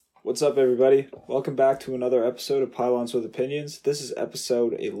What's up, everybody? Welcome back to another episode of Pylons with Opinions. This is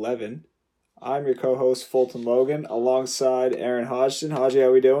episode 11. I'm your co-host, Fulton Logan, alongside Aaron Hodgson. Hodgie,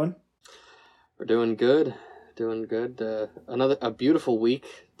 how we doing? We're doing good. A beautiful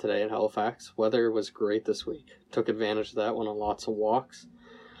week today in Halifax. Weather was great this week. Took advantage of that, went on lots of walks.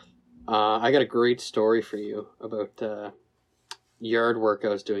 I got a great story for you about yard work I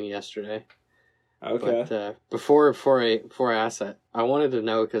was doing yesterday. Okay. But before I ask that, I wanted to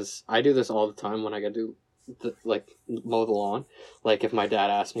know, because I do this all the time when I gotta do mow the lawn. Like if my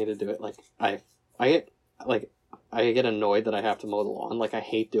dad asks me to do it, like I get annoyed that I have to mow the lawn. Like I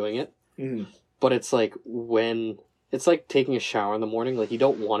hate doing it. Mm-hmm. But it's like it's like taking a shower in the morning. Like you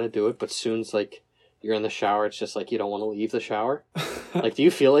don't want to do it, but soon as like you're in the shower, it's just like you don't want to leave the shower. Like, do you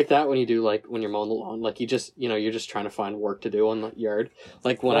feel like that when you do when you're mowing the lawn? Like you just you're just trying to find work to do on the yard.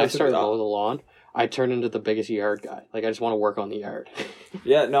 Like when I started mowing the lawn, I turned into the biggest yard guy. Like I just want to work on the yard.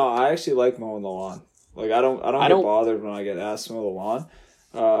 Yeah, no, I actually like mowing the lawn. Like I don't get bothered when I get asked to mow the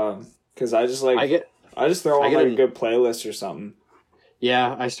lawn. Because I just I just throw on a good playlist or something.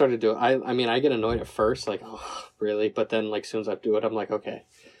 Yeah, I started doing. I mean, I get annoyed at first, like, oh, really, but then like as soon as I do it, I'm like, okay,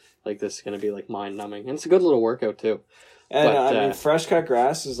 like this is gonna be like mind numbing, and it's a good little workout too. And I mean, fresh cut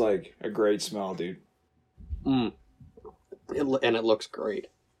grass is like a great smell, dude. And it looks great.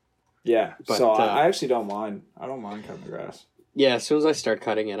 Yeah, but, so I actually don't mind. I don't mind cutting the grass. Yeah, as soon as I start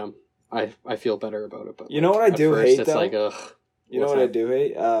cutting it, I feel better about it. But you know what I do hate though? It's like, ugh. You know what I do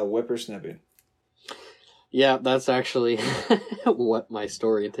hate? Whippersnipping. Yeah, that's actually what my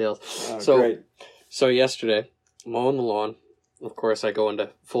story entails. Great. So yesterday, mowing the lawn, of course, I go into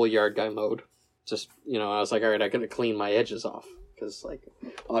full yard guy mode. Just, I was like, all right, I got to clean my edges off. Because, like,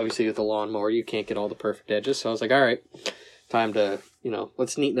 obviously with the lawnmower, you can't get all the perfect edges. So I was like, all right, time to,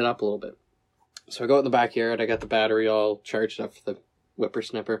 let's neaten it up a little bit. So I go out in the backyard. I got the battery all charged up for the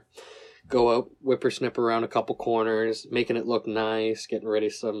whippersnipper. Go out, whippersnip around a couple corners, making it look nice, getting ready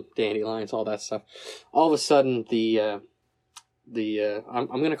some dandelions, all that stuff. All of a sudden, I'm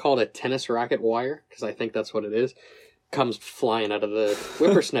going to call it a tennis racket wire, because I think that's what it is, comes flying out of the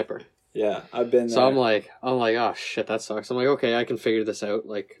whippersnipper. Yeah, I've been there. So I'm like, oh shit, that sucks. I'm like, okay, I can figure this out.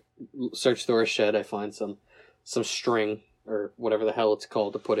 Like, search through a shed, I find some string, or whatever the hell it's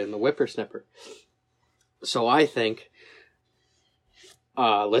called, to put in the whippersnipper. So I think,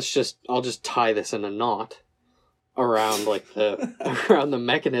 I'll just tie this in a knot around around the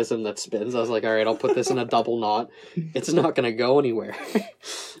mechanism that spins. I was like, all right, I'll put this in a double knot. It's not going to go anywhere.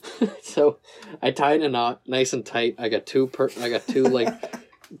 So I tied a knot nice and tight. I got two parts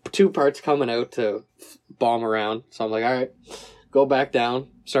coming out to bomb around. So I'm like, all right, go back down,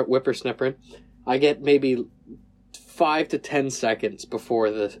 start whippersnippering. I get maybe 5 to 10 seconds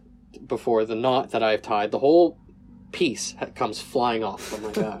before the knot that I've tied, the whole piece comes flying off. I'm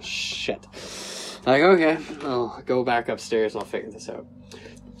like, oh shit. Like, okay, I'll go back upstairs and I'll figure this out.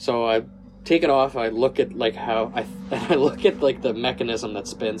 So I take it off. I look at I look at the mechanism that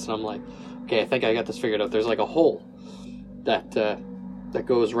spins, and I'm like, okay, I think I got this figured out. There's like a hole that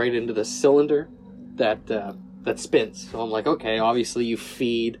goes right into the cylinder that spins. So I'm like, okay, obviously you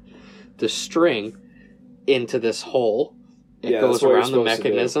feed the string into this hole. It goes around the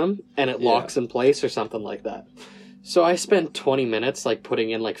mechanism and it locks in place or something like that. So I spent 20 minutes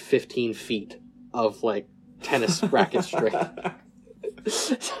putting in 15 feet of tennis racket string.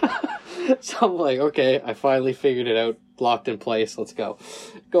 So I'm like, okay, I finally figured it out, locked in place, let's go.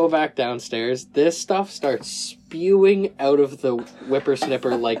 Go back downstairs. This stuff starts spewing out of the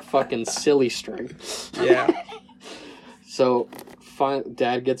whippersnipper like fucking silly string. Yeah. So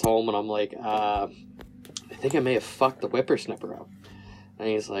Dad gets home and I'm like, I think I may have fucked the whippersnipper up. And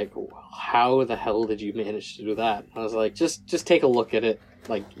he's like, how the hell did you manage to do that? I was like, just take a look at it.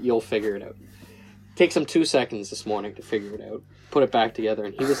 You'll figure it out. Takes him 2 seconds this morning to figure it out. Put it back together.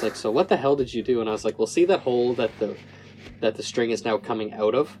 And he was like, so what the hell did you do? And I was like, well, see that hole that the string is now coming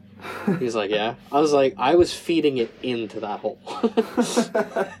out of? He's like, yeah. I was like, I was feeding it into that hole.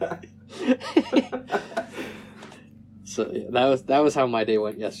 So yeah, that was how my day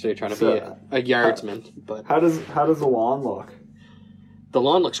went yesterday, trying to be a yardsman. But how does the lawn look? The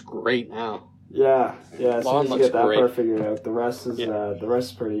lawn looks great now. Yeah. As soon as you get that great. part figured out, the rest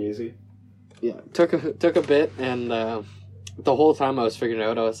is pretty easy. Yeah, took a bit, and the whole time I was figuring it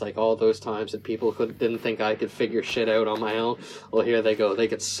out, I was like, all those times that people didn't think I could figure shit out on my own. Well, here they go. They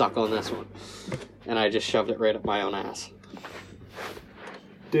could suck on this one, and I just shoved it right up my own ass.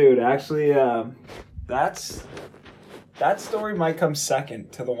 Dude, actually, that story might come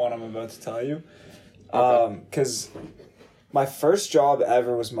second to the one I'm about to tell you. Because my first job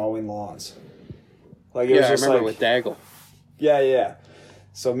ever was mowing lawns. It was just I remember with Daggle. Yeah.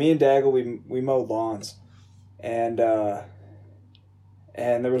 So me and Daggle, we mowed lawns. And there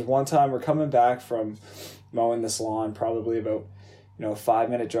was one time we're coming back from mowing this lawn, probably about,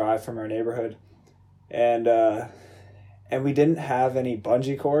 5-minute drive from our neighborhood. And we didn't have any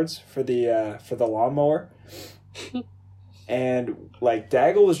bungee cords for the lawnmower. And like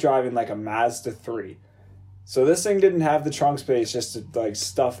Daggle was driving like a Mazda 3. So this thing didn't have the trunk space just to like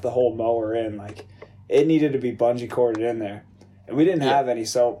stuff the whole mower in. Like it needed to be bungee corded in there. And we didn't have any,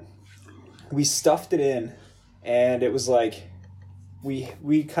 so we stuffed it in, and it was like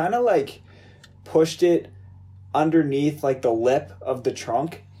we kind of like pushed it underneath like the lip of the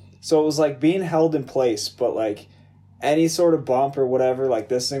trunk. So it was like being held in place, but like any sort of bump or whatever, like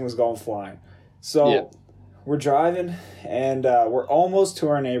this thing was going flying. So we're driving, and we're almost to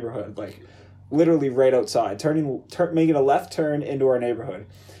our neighborhood, like literally right outside, making a left turn into our neighborhood.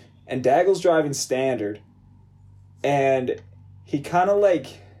 And Daggle's driving standard, and he kind of like,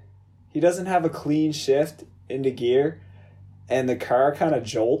 he doesn't have a clean shift into gear, and the car kind of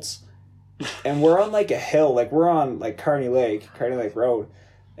jolts. And we're on like a hill, like we're on like Kearney Lake Road,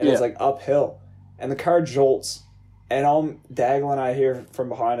 and it's like uphill, and the car jolts, and all Daggle and I hear from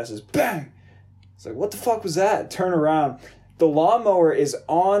behind us is bang. It's like, what the fuck was that? Turn around. The lawnmower is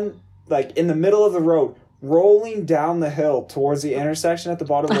on, like, in the middle of the road, rolling down the hill towards the intersection at the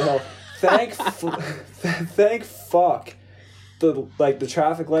bottom of the hill. Thank fuck. The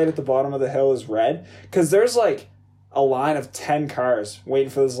traffic light at the bottom of the hill is red, because there's, like, a line of 10 cars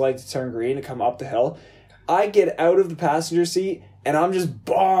waiting for this light to turn green to come up the hill. I get out of the passenger seat, and I'm just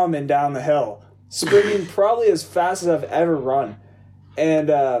bombing down the hill, sprinting probably as fast as I've ever run.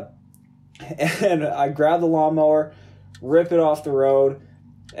 And I grab the lawnmower, rip it off the road,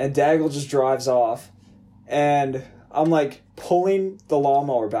 and Daggle just drives off. And I'm like pulling the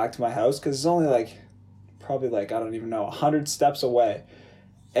lawnmower back to my house, because it's only like, probably like, I don't even know, 100 steps away.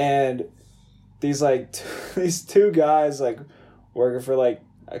 And these two guys like working for like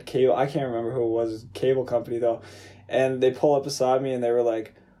a cable, I can't remember who it was, cable company though. And they pull up beside me, and they were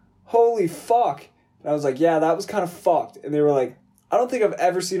like, holy fuck. And I was like, yeah, that was kind of fucked. And they were like, I don't think I've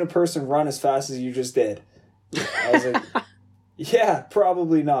ever seen a person run as fast as you just did. I was like, yeah,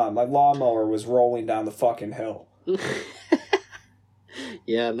 probably not. My lawnmower was rolling down the fucking hill.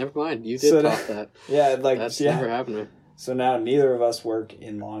 Yeah, never mind. You did talk that. Yeah, like that's never happened to me. So now neither of us work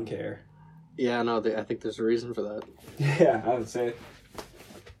in lawn care. Yeah, no, I think there's a reason for that. Yeah, I would say.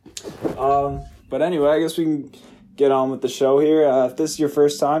 But anyway, I guess we can get on with the show here. If this is your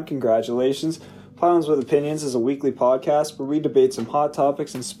first time, congratulations. Pylons with Opinions is a weekly podcast where we debate some hot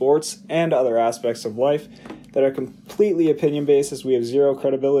topics in sports and other aspects of life that are completely opinion-based, as we have zero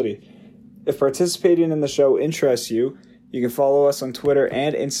credibility. If participating in the show interests you, you can follow us on Twitter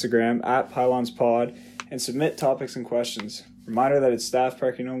and Instagram at PylonsPod and submit topics and questions. Reminder that it's staff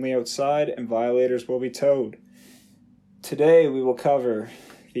parking only outside, and violators will be towed. Today we will cover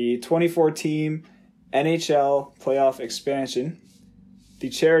the 2014 NHL playoff expansion, the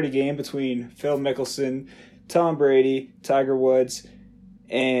charity game between Phil Mickelson, Tom Brady, Tiger Woods,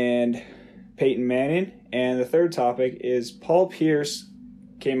 and Peyton Manning. And the third topic is Paul Pierce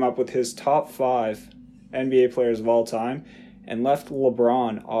came up with his top 5 NBA players of all time and left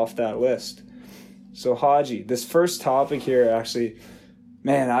LeBron off that list. So Haji, this first topic here actually,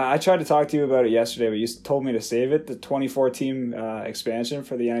 man, I tried to talk to you about it yesterday, but you told me to save it, the 2014 expansion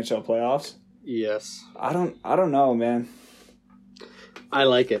for the NHL playoffs. Yes. I don't know, man. I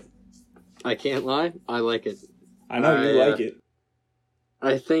like it. I can't lie. I like it. I know you like it.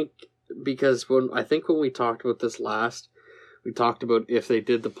 I think because when we talked about this last, we talked about if they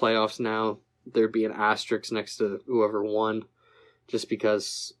did the playoffs now, there'd be an asterisk next to whoever won just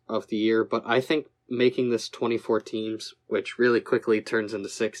because of the year. But I think making this 24 teams, which really quickly turns into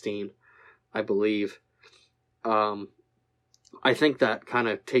 16, I believe, I think that kind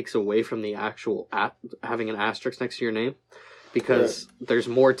of takes away from the actual having an asterisk next to your name, because there's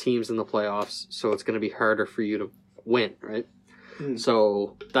more teams in the playoffs, so it's going to be harder for you to win, right?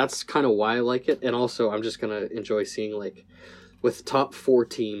 So that's kind of why I like it. And also, I'm just going to enjoy seeing, like, with top 4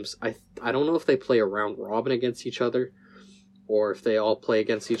 teams, I don't know if they play a round robin against each other or if they all play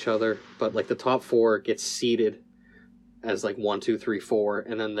against each other, but, like, the top 4 gets seeded as, like, 1, 2, 3, 4,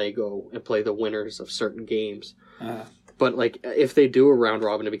 and then they go and play the winners of certain games. But, like, if they do a round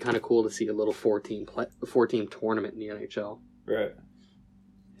robin, it'd be kind of cool to see a little 4-team tournament in the NHL. Right.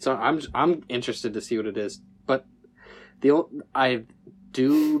 So I'm interested to see what it is. But the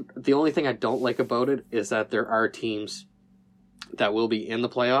only thing I don't like about it is that there are teams that will be in the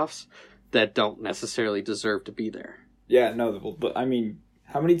playoffs that don't necessarily deserve to be there. Yeah, no, but I mean,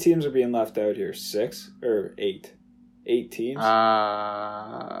 how many teams are being left out here? 6 or 8? 8 teams?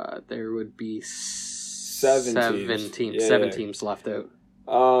 There would be 7 teams. Seven teams left out.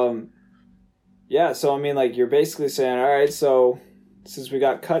 Yeah, so I mean, like, you're basically saying, all right, so since we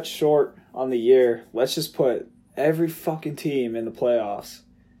got cut short on the year, let's just put every fucking team in the playoffs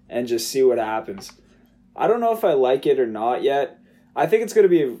and just see what happens. I don't know if I like it or not yet. I think it's going to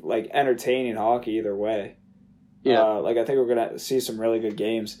be, like, entertaining hockey either way. Yeah. I think we're going to see some really good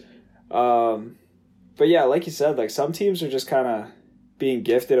games. But yeah, like you said, like, some teams are just kind of being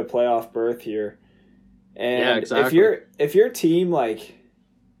gifted a playoff berth here. And yeah, exactly. if your team, like,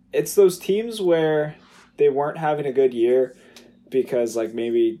 it's those teams where they weren't having a good year because, like,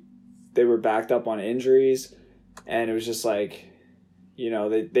 maybe they were backed up on injuries and it was just like, you know,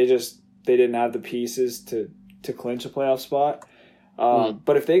 they didn't have the pieces to clinch a playoff spot.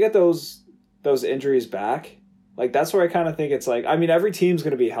 But if they get those injuries back, like, that's where I kind of think it's like, I mean, every team's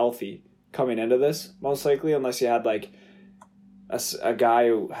going to be healthy coming into this, most likely, unless you had, like, a guy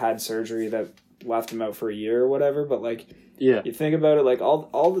who had surgery that left him out for a year or whatever. But, like, yeah, you think about it, like,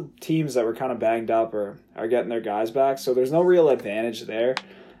 all the teams that were kind of banged up are getting their guys back, so there's no real advantage there.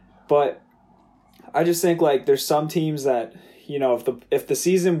 But I just think, like, there's some teams that, you know, if the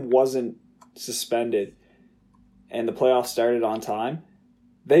season wasn't suspended and the playoffs started on time,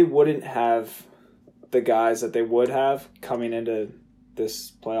 they wouldn't have the guys that they would have coming into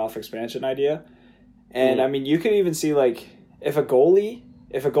this playoff expansion idea. And I mean, you can even see, like, if a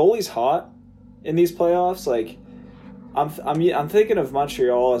goalie's hot in these playoffs, like, I'm thinking of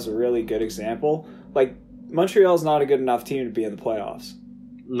Montreal as a really good example. Like, Montreal's not a good enough team to be in the playoffs.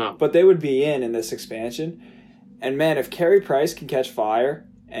 No. But they would be in this expansion. And man, if Carey Price can catch fire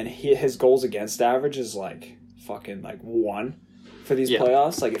and his goals against average is like fucking like 1 for these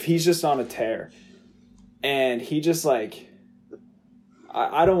playoffs, like if he's just on a tear and he just like,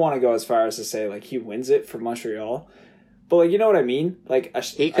 I don't want to go as far as to say like he wins it for Montreal, but like, you know what I mean? Like a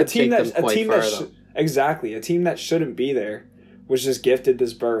team that exactly, a team that shouldn't be there was just gifted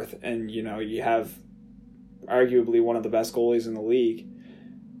this berth, and you know, you have arguably one of the best goalies in the league,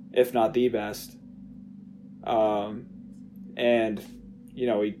 if not the best. And you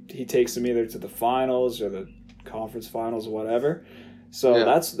know, he takes them either to the finals or the conference finals or whatever. So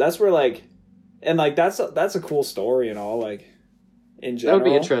that's where like, and like that's a cool story and all, like, in general. That would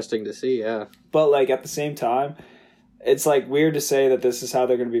be interesting to see, yeah. But like at the same time, it's like weird to say that this is how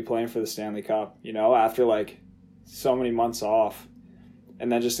they're going to be playing for the Stanley Cup, you know, after like so many months off,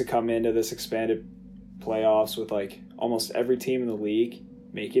 and then just to come into this expanded playoffs with like almost every team in the league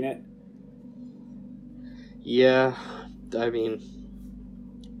making it. Yeah, I mean,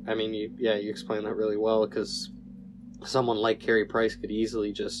 you explained that really well, because someone like Carey Price could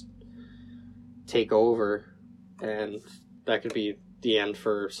easily just take over, and that could be the end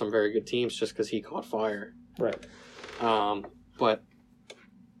for some very good teams just because he caught fire. Right. But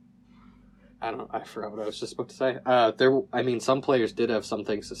I forgot what I was just about to say. Some players did have some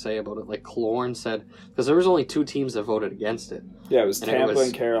things to say about it. Like Killorn said, because there was only 2 teams that voted against it. Yeah, it was Tampa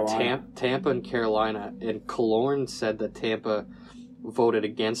and Carolina. Tampa and Carolina, and Killorn said that Tampa voted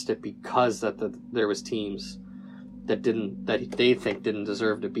against it because there was teams that they think didn't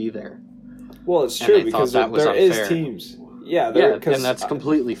deserve to be there. Well, it's true because there is teams. Yeah, and that's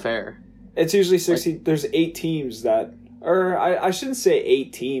completely fair. It's usually 16. Like, there's 8 teams that, or I shouldn't say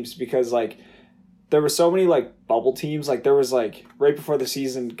 8 teams because like there were so many like bubble teams. Like there was like right before the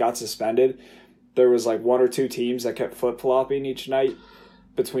season got suspended, there was like 1 or 2 teams that kept flip flopping each night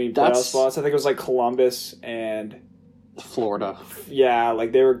between playoff spots. I think it was like Columbus and Florida. Yeah,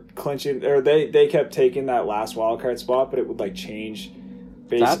 like they were clinching, or they kept taking that last wild card spot, but it would like change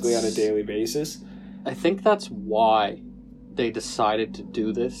basically on a daily basis. I think that's why they decided to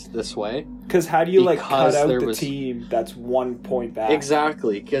do this way. Because how do you like cut out the team that's 1 point back?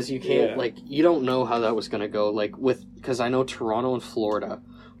 Exactly, because you can't like you don't know how that was going to go. Like because I know Toronto and Florida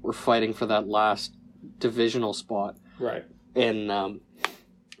were fighting for that last divisional spot, right? In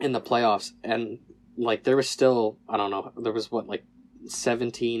the playoffs, and like there was still, I don't know, there was what, like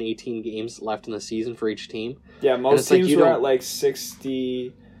 17, 18 games left in the season for each team. Yeah, most teams were at like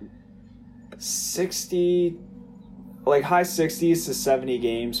 60, like high 60s to 70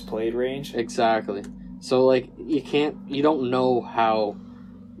 games played range. Exactly. So like you don't know how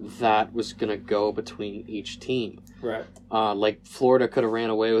that was going to go between each team. Right. Like Florida could have ran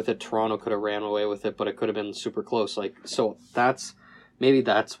away with it, Toronto could have ran away with it, but it could have been super close. Like, so maybe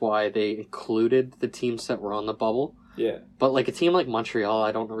that's why they included the teams that were on the bubble. Yeah. But like a team like Montreal,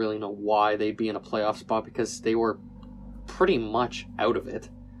 I don't really know why they'd be in a playoff spot, because they were pretty much out of it.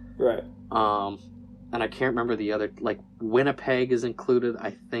 Right. And I can't remember the other, like Winnipeg is included,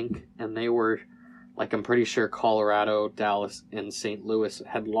 I think, and they were Like, I'm pretty sure Colorado, Dallas, and St. Louis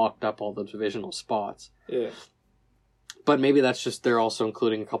had locked up all the divisional spots. Yeah. But maybe that's just they're also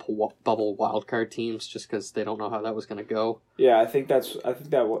including a couple bubble wildcard teams just because they don't know how that was going to go. Yeah, I think that's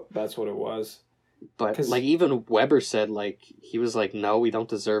what it was. But like even Weber said, like he was like, no, we don't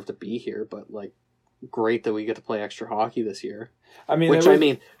deserve to be here, but like great that we get to play extra hockey this year. I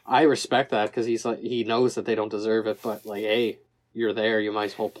mean, I respect that because he's like he knows that they don't deserve it, but like, hey, you're there, you might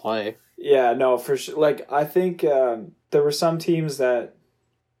as well play. Yeah, no, for sure. Like I think there were some teams that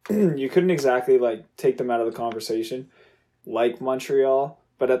you couldn't exactly like take them out of the conversation, like Montreal,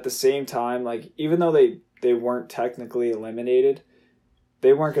 but at the same time, like even though they weren't technically eliminated,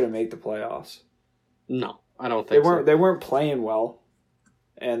 they weren't going to make the playoffs. No, I don't think They weren't playing well,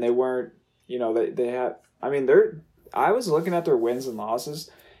 and they weren't. You know, they had. I mean, I was looking at their wins and losses,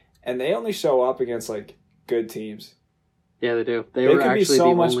 and they only show up against like good teams. Yeah, they do. They could be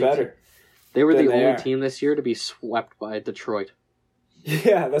so much better. They were the only team this year to be swept by Detroit.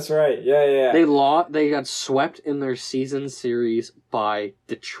 Yeah, that's right. Yeah. They got swept in their season series by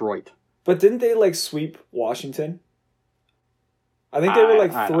Detroit. But didn't they like sweep Washington? I think they were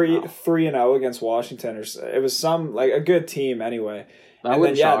like 3-0 against Washington, or it was some like a good team anyway.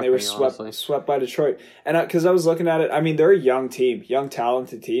 They were swept by Detroit. And because I was looking at it, I mean they're a young team, young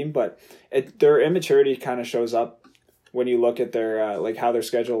talented team, but their immaturity kind of shows up when you look at their like how their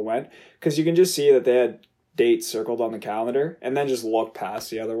schedule went, because you can just see that they had dates circled on the calendar and then just look past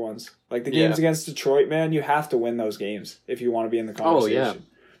the other ones. Like the games against Detroit, man, you have to win those games if you want to be in the conversation. Oh, yeah.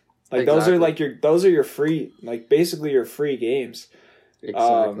 Like exactly. those are your free, like basically your free games.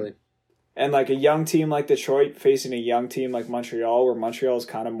 Exactly. And like a young team like Detroit facing a young team like Montreal, where Montreal is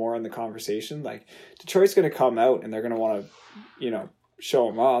kind of more in the conversation, like Detroit's going to come out and they're going to want to, show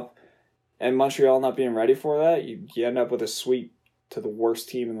them up. And Montreal not being ready for that, you end up with a sweep to the worst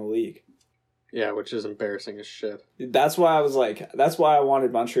team in the league. Yeah, which is embarrassing as shit. That's why I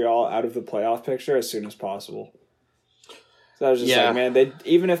wanted Montreal out of the playoff picture as soon as possible. So I was just like, man,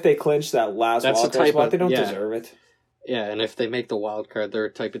 even if they clinch that last wild card spot, they don't deserve it. Yeah, and if they make the wild card, they're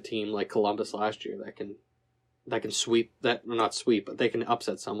a type of team like Columbus last year that can sweep that, not sweep, but they can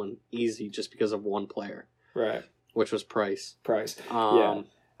upset someone easy just because of one player. Right. Which was Price. Yeah.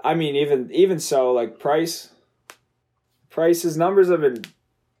 I mean, even so, like Price's numbers have been,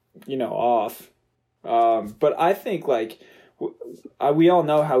 off. But I think like we all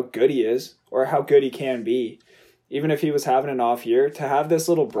know how good he is or how good he can be. Even if he was having an off year, to have this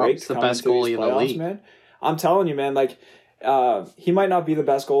little break to come into these playoffs, man. I'm telling you, man, like he might not be the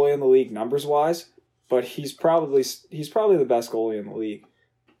best goalie in the league numbers wise, but he's probably the best goalie in the league.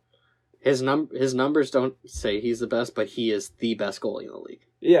 His numbers don't say he's the best, but he is the best goalie in the league.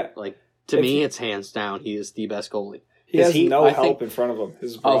 Yeah. Like to me, it's hands down he is the best goalie. He has no help in front of him.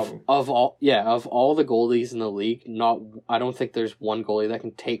 Is the problem. Of all the goalies in the league, I don't think there's one goalie that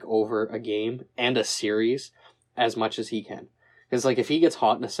can take over a game and a series as much as he can. Because like if he gets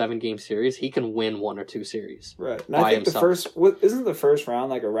hot in a 7-game series, he can win 1 or 2 series. Right. And I think himself. Isn't the first round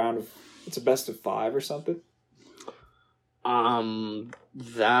like a round of it's a best of 5 or something?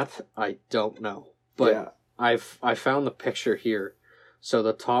 That I don't know. But I found the picture here. So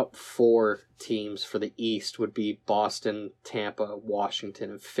the top 4 teams for the East would be Boston, Tampa, Washington,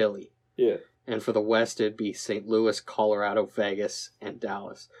 and Philly. Yeah. And for the West, it'd be St. Louis, Colorado, Vegas, and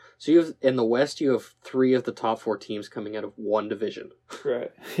Dallas. So in the West, you have 3 of the top 4 teams coming out of one division.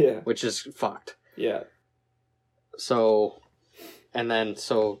 Right. Yeah. Which is fucked. Yeah. So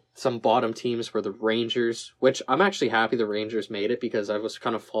some bottom teams were the Rangers, which I'm actually happy the Rangers made it because I was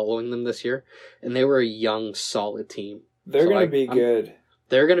kind of following them this year, and they were a young, solid team. They're going to be good.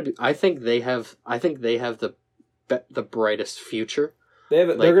 They're going to be. I think they have the brightest future.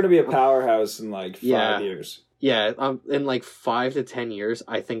 They're going to be a powerhouse in like 5 years. Yeah, in like 5 to 10 years,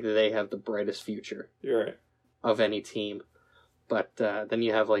 I think they have the brightest future. You're right. Of any team, but then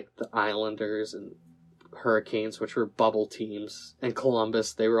you have like the Islanders and Hurricanes, which were bubble teams, and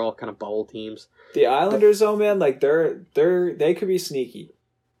Columbus. They were all kind of bubble teams. The Islanders, though, man, like they could be sneaky.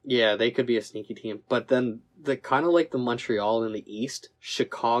 Yeah, they could be a sneaky team. But then the kind of like the Montreal in the East,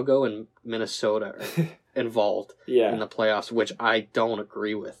 Chicago and Minnesota are involved in the playoffs, which I don't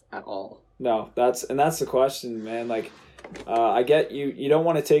agree with at all. No, that's the question, man. Like, I get you don't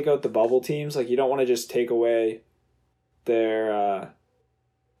want to take out the bubble teams. Like, you don't want to just take away their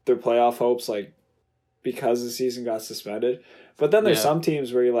playoff hopes, like, because the season got suspended. But then there's some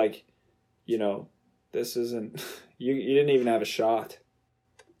teams where you're like, this isn't you didn't even have a shot.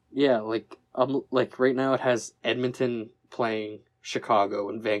 Yeah, like right now it has Edmonton playing Chicago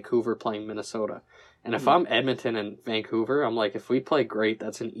and Vancouver playing Minnesota. And if I'm Edmonton and Vancouver, I'm like, if we play great,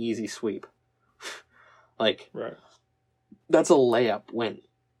 that's an easy sweep. Like, Right. that's a layup win.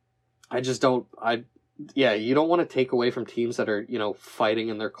 You don't want to take away from teams that are, fighting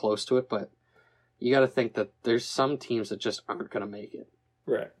and they're close to it, but you got to think that there's some teams that just aren't going to make it.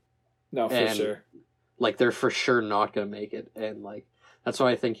 Right. No, for sure. Like, they're for sure not going to make it. And, like, that's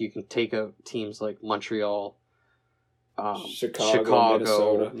why I think you can take out teams like Montreal,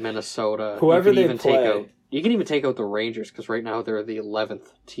 Chicago, Minnesota. Whoever they play. You can even take out the Rangers, because right now they're the 11th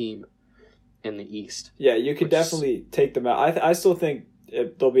team in the East. Yeah, you could definitely take them out. I still think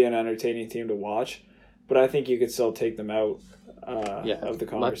they'll be an entertaining team to watch, but I think you could still take them out of the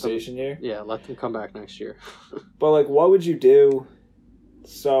conversation here. Yeah, let them come back next year. But, like, what would you do?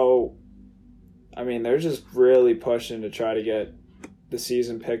 So, I mean, they're just really pushing to try to get the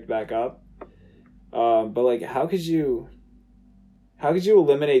season picked back up. But, like, how could you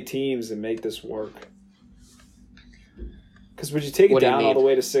eliminate teams and make this work? Because would you take it down all the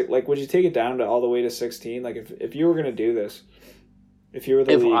way to six? Like, would you take it down to all the way to 16? Like, if you were going to do this, if you were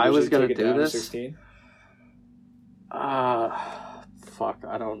the league, I was going to do this, 16? Fuck,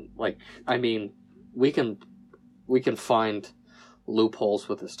 I don't like. I mean, we can find loopholes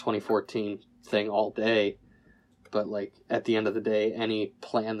with this 2014 thing all day, but like at the end of the day, any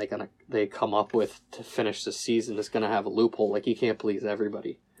plan they come up with to finish the season is gonna have a loophole. Like, you can't please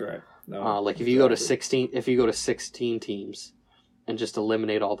everybody. Right. No, like if you go to 16 teams and just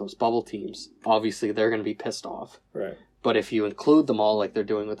eliminate all those bubble teams, obviously they're gonna be pissed off. Right. But if you include them all, like they're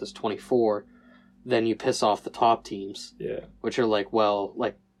doing with this 24, then you piss off the top teams. Yeah. Which are like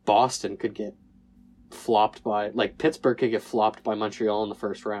Boston could get flopped by, like Pittsburgh could get flopped by Montreal in the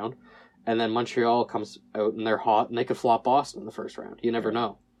first round, and then Montreal comes out and they're hot and they could flop Boston in the first round. You never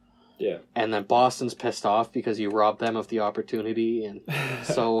know. Yeah. And then Boston's pissed off because you robbed them of the opportunity, and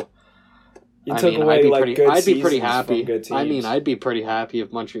so I'd be pretty happy. I mean, I'd be pretty happy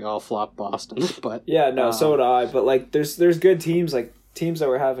if Montreal flopped Boston, but yeah, no, so would I. But like, there's good teams, like teams that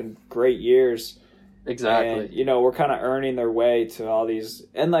were having great years. Exactly. And, we're kind of earning their way to all these.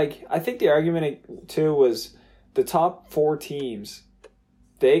 And, like, I think the argument, too, was the top 4 teams,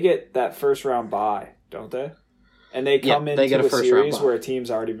 they get that first-round bye, don't they? And they come into a series where a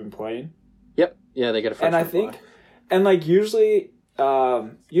team's already been playing. Yep. Yeah, they get a first-round bye. And I think, and, like, usually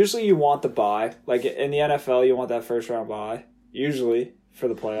you want the bye. Like, in the NFL, you want that first-round bye, usually, for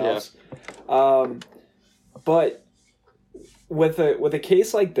the playoffs. Yeah. But with a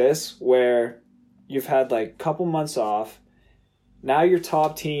case like this where you've had like a couple months off, now your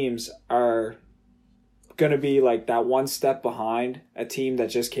top teams are going to be like that one step behind a team that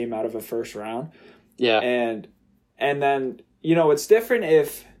just came out of a first round. Yeah. And then, it's different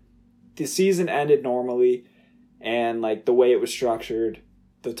if the season ended normally and like the way it was structured,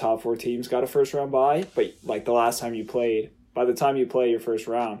 the top 4 teams got a first round bye, but like the last time you played, by the time you play your first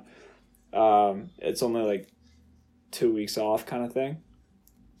round, it's only like 2 weeks off kind of thing.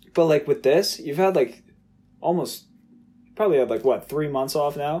 But, like, with this, you've had, like, probably had, like, 3 months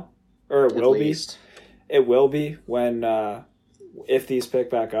off now? Or it will be. It will be when, if these pick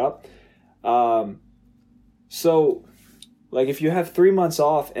back up. So, like, if you have 3 months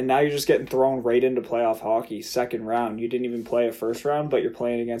off and now you're just getting thrown right into playoff hockey, second round, you didn't even play a first round, but you're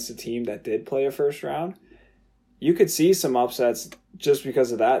playing against a team that did play a first round, you could see some upsets just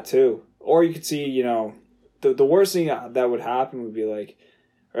because of that, too. Or you could see, the worst thing that would happen would be, like,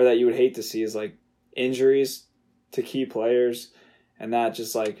 or that you would hate to see is like injuries to key players, and that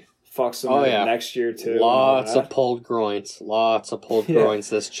just like fucks them next year too. Lots of pulled groins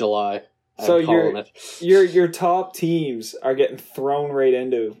this July. So your top teams are getting thrown right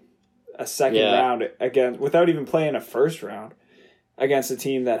into a second round again without even playing a first round against a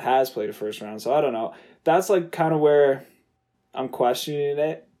team that has played a first round. So I don't know. That's like kind of where I'm questioning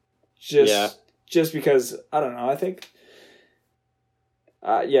it. Just because I don't know. I think.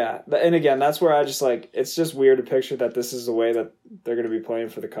 And again, that's where I just like, it's just weird to picture that this is the way that they're going to be playing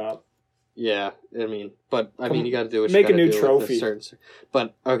for the Cup. Yeah, I mean, you got to do what make you a new trophy.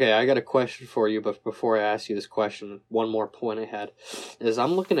 But okay, I got a question for you. But before I ask you this question, one more point I had is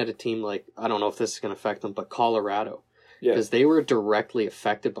I'm looking at a team like, I don't know if this is going to affect them, but Colorado, because they were directly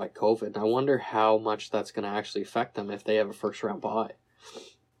affected by COVID. I wonder how much that's going to actually affect them if they have a first round bye.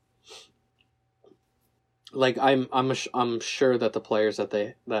 Like I'm sure that the players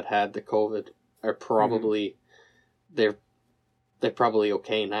that had the COVID are probably they're probably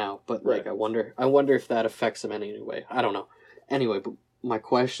okay now, but like I wonder if that affects them in any way. I don't know. Anyway, but my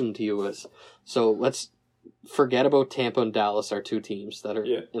question to you is, so let's forget about Tampa and Dallas, our 2 teams that are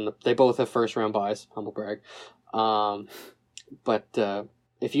they both have first round byes, humble brag. But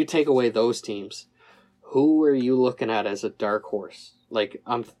if you take away those teams, who are you looking at as a dark horse? Like,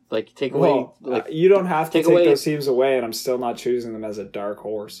 I'm like take away. Well, like you don't have to take away, those teams away, and I'm still not choosing them as a dark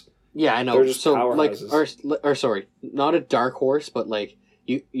horse. Yeah, I know. They're just so powerhouses. like, or sorry, not a dark horse, but like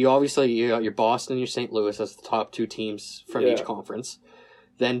you obviously you got your Boston and your St. Louis as the top two teams from each conference.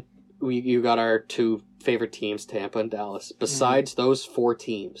 Then you got our two favorite teams, Tampa and Dallas. Besides those four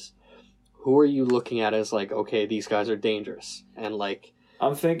teams, who are you looking at as like, okay, these guys are dangerous? And like,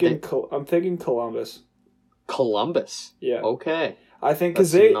 I'm thinking Columbus. Columbus. Yeah. Okay. I think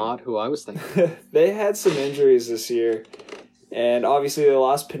That's because not who I was thinking. they had some injuries this year, and obviously they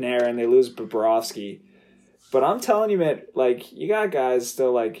lost Panarin, they lose Bobrovsky. But I'm telling you, man, like, you got guys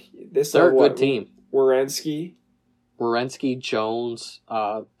still, like, they're a good team. Werenski, Jones,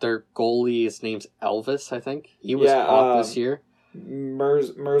 their goalie, his name's Elvis, I think. He was hot this year.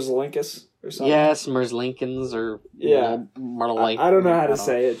 Merzlikins or something. Yes, Merzlikins or I don't know how to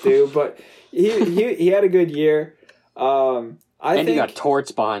say it, dude, but he had a good year. I think you got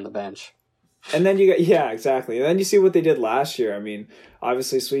Torts behind the bench. And then you got exactly. And then you see what they did last year. I mean,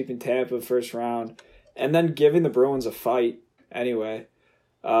 obviously sweeping Tampa first round, and then giving the Bruins a fight anyway.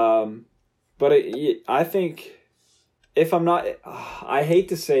 But I think if I'm not, I hate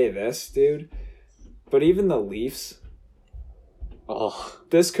to say this, dude, but even the Leafs.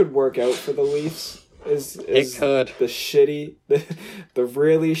 This could work out for the Leafs. It could. The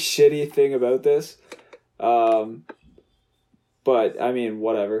really shitty thing about this. But, I mean,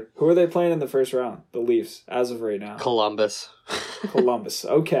 whatever. Who are they playing in the first round? The Leafs, as of right now. Columbus.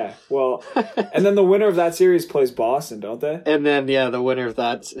 Okay. Well, and then the winner of that series plays Boston, don't they? And then, the winner of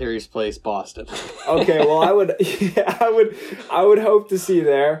that series plays Boston. Okay, well, I would hope to see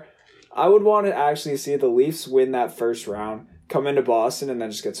there. I would want to actually see the Leafs win that first round, come into Boston, and then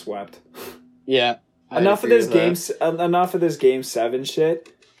just get swept. Yeah. Enough of this game 7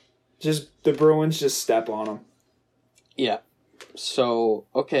 shit. Just the Bruins just step on them. Yeah. So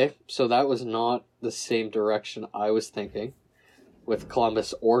that was not the same direction I was thinking with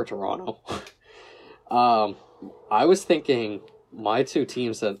Columbus or Toronto. I was thinking my two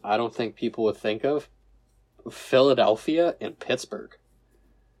teams that I don't think people would think of, Philadelphia and Pittsburgh.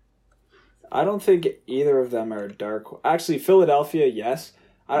 I don't think either of them are dark. Actually, Philadelphia, yes.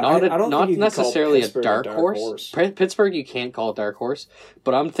 I don't not think necessarily a dark horse. Pittsburgh, you can't call a dark horse,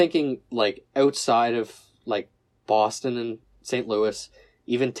 but I'm thinking like outside of like Boston and St. Louis,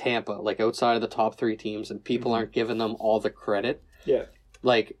 even Tampa, like outside of the top 3 teams, and people aren't giving them all the credit. Yeah,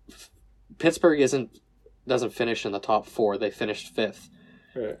 like Pittsburgh doesn't finish in the top 4; they finished 5th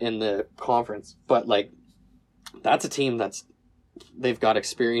in the conference. But like, that's a team they've got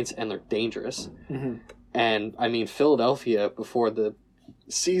experience and they're dangerous. Mm-hmm. And I mean, Philadelphia before the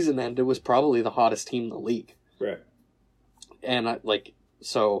season ended was probably the hottest team in the league. Right. And I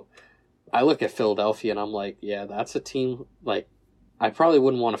look at Philadelphia and I'm like, yeah, that's a team like I probably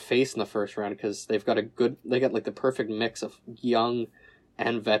wouldn't want to face in the first round because they got like the perfect mix of young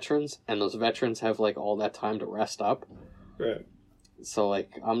and veterans, and those veterans have like all that time to rest up. Right. So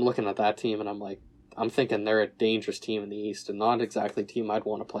like I'm looking at that team and I'm thinking they're a dangerous team in the East and not exactly a team I'd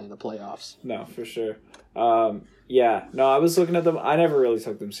want to play in the playoffs. No, for sure. I was looking at them. I never really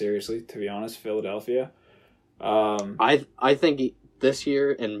took them seriously, to be honest. Philadelphia. I think this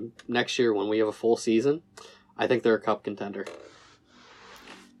year and next year when we have a full season, I think they're a cup contender.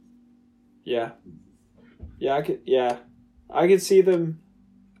 Yeah. I could see them.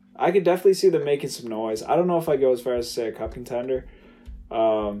 I could definitely see them making some noise. I don't know if I go as far as to say a cup contender.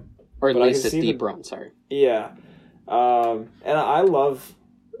 Or at least a deep run, sorry. Yeah. And I love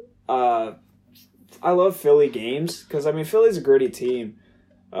Philly games because, I mean, Philly's a gritty team.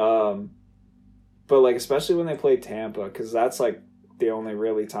 But, like, especially when they play Tampa, because that's, like, the only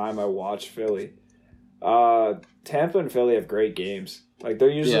really time I watch Philly. Tampa and Philly have great games. Like, they're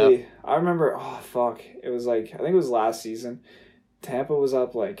usually... Yeah. I remember... It was, like... I think it was last season. Tampa was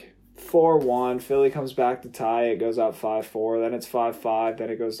up, like, 4-1. Philly comes back to tie. It goes up 5-4. Then it's 5-5.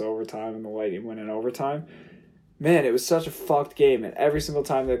 Then it goes to overtime, and the Lightning win in overtime. Man, it was such a fucked game. And every single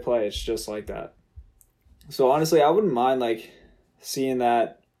time they play, it's just like that. So, honestly, I wouldn't mind, like, seeing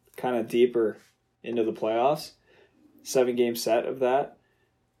that kind of deeper into the playoffs. 7-game set of that.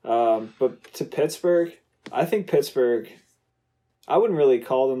 But to Pittsburgh, I think Pittsburgh, I wouldn't really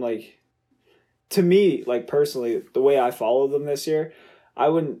call them, like, to me, like, personally, the way I follow them this year, I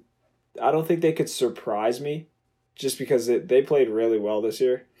don't think they could surprise me just because they played really well this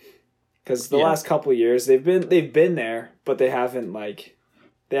year. Because the last couple of years, they've been there, but they haven't made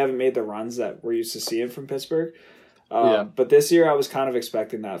the runs that we're used to seeing from Pittsburgh. But this year, I was kind of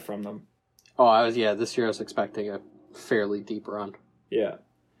expecting that from them. Oh, this year I was expecting a fairly deep run. Yeah.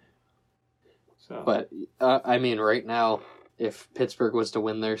 So. But I mean, right now, if Pittsburgh was to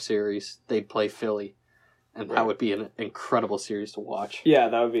win their series, they'd play Philly, and that would be an incredible series to watch. Yeah,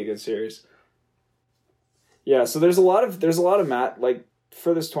 that would be a good series. Yeah, so there's a lot of like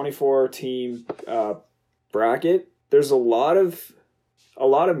for this 24 team bracket, there's a lot of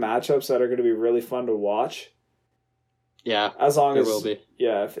matchups that are going to be really fun to watch. Yeah, as long there as will be.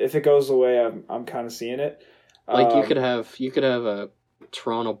 Yeah, if it goes away, I'm kind of seeing it. Like you could have a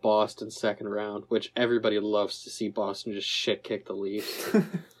Toronto Boston second round, which everybody loves to see Boston just shit kick the Leafs.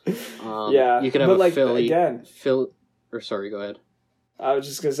 Yeah, you could have but a like Philly. again. Sorry, go ahead. I was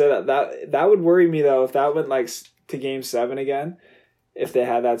just gonna say that would worry me though if that went like to Game 7 again, if they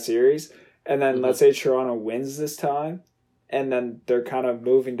had that series, and then let's say Toronto wins this time, and then they're kind of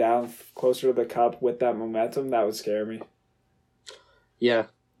moving down closer to the cup with that momentum. That would scare me. Yeah.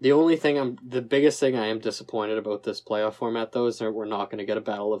 The biggest thing I am disappointed about this playoff format, though, is that we're not going to get a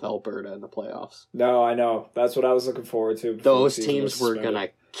Battle of Alberta in the playoffs. No, I know. That's what I was looking forward to. Those teams were going to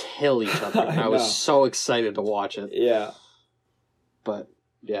kill each other. I was so excited to watch it. Yeah. But,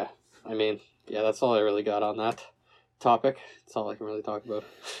 yeah. I mean, yeah, that's all I really got on that topic. That's all I can really talk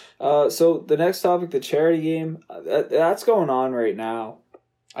about. So the next topic, the charity game, that's going on right now.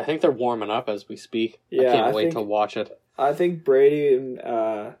 I think they're warming up as we speak. Yeah, I can't wait to watch it. I think Brady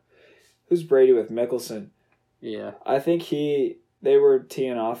and who's Brady with Mickelson? Yeah, I think they were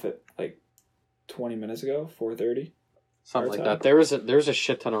teeing off at like 20 minutes ago, 4:30, something like that. There was a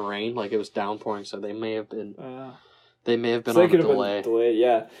shit ton of rain, like it was downpouring, so they may have been on a delay. Delayed,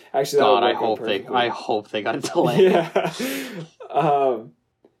 yeah. Actually, God, I hope they got delayed. Yeah.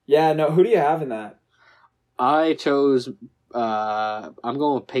 Yeah. No. Who do you have in that? I chose. I'm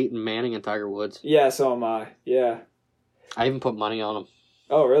going with Peyton Manning and Tiger Woods. Yeah. So am I. Yeah. I even put money on him.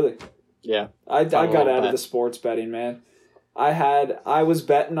 Oh, really? Yeah. I got out of the sports betting, man. I was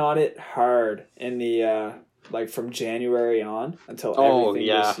betting on it hard in the like from January on until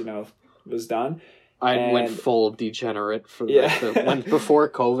everything was done. I went full degenerate for before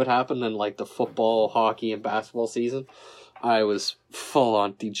COVID happened and like the football, hockey, and basketball season. I was full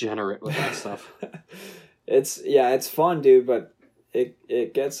on degenerate with that stuff. It's fun, dude, but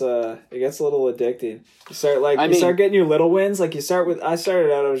it gets a little addicting. You start getting your little wins. Like I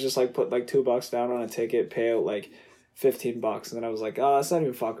started out, I was just like put like $2 down on a ticket, pay out like $15, and then I was like, oh, that's not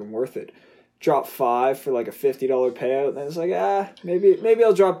even fucking worth it. Drop $5 for like a $50 payout, and then it's like, maybe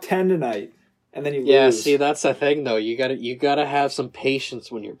I'll drop 10 tonight, and then you lose. Yeah, see, that's the thing though. You gotta have some patience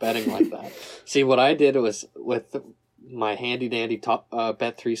when you're betting like that. See, what I did was with my handy dandy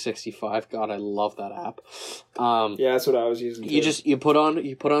Bet365. God, I love that app. Yeah, that's what I was using too. You put on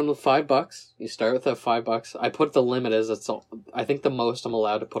 $5. You start with $5. I put the limit as I think the most I'm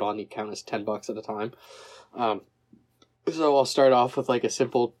allowed to put on the account is $10 at a time. So I'll start off with like a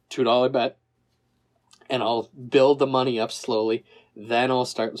simple $2 bet, and I'll build the money up slowly. Then I'll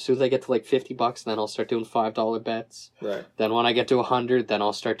start, as soon as I get to like $50, then I'll start doing $5 bets. Right. Then when I get to 100, then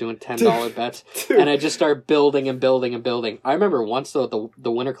I'll start doing $10 bets. And I just start building and building and building. I remember once though,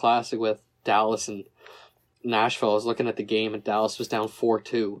 the Winter Classic with Dallas and Nashville, I was looking at the game and Dallas was down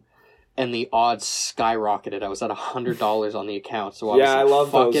 4-2. And the odds skyrocketed. I was at $100 on the account. So I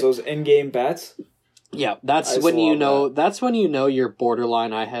love those in-game bets. Yeah, that's when you know you're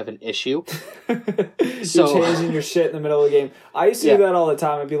borderline. I have an issue. You're changing your shit in the middle of the game. I used to do that all the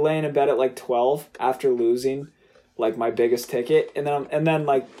time. I'd be laying in bed at like 12 after losing like my biggest ticket, and then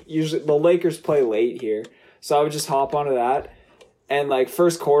like usually the Lakers play late here, so I would just hop onto that, and like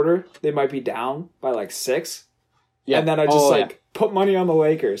first quarter they might be down by like 6, and then I just put money on the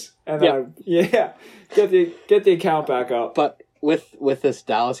Lakers, and then get the account back up. But with this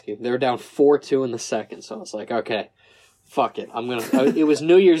Dallas game, they were down 4-2 in the second, so I was like, okay, fuck it. It was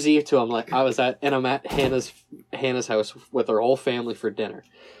New Year's Eve too. I'm at Hannah's house with her whole family for dinner,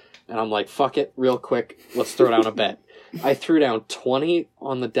 and I'm like, fuck it, real quick, let's throw down a bet. I threw down 20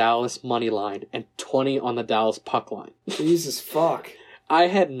 on the Dallas money line and 20 on the Dallas puck line. Jesus fuck. I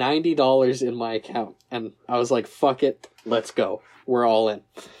had $90 in my account, and I was like, fuck it, let's go. We're all in.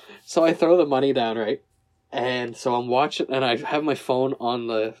 So I throw the money down, right? And so I'm watching, and I have my phone on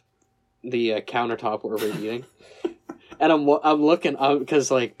the countertop where we're eating, and I'm looking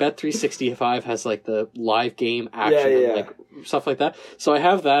because like Bet365 has like the live game action and like stuff like that. So I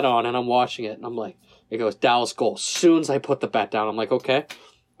have that on, and I'm watching it, and I'm like, it goes Dallas goal. As soon as I put the bet down, I'm like, okay,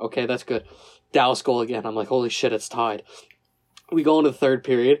 that's good. Dallas goal again. I'm like, holy shit, it's tied. We go into the third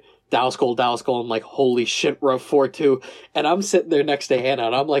period. Dallas goal. I'm like, holy shit, we're up 4-2. And I'm sitting there next to Hannah,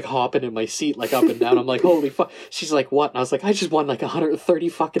 and I'm like hopping in my seat, like up and down. I'm like, holy fuck. She's like, what? And I was like, I just won like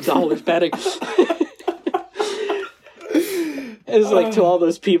 $130 fucking betting. It's like to all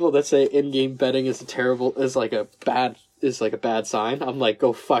those people that say in-game betting is like a bad sign. I'm like,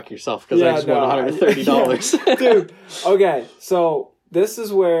 go fuck yourself because I just won $130. Yeah. Dude, okay, so this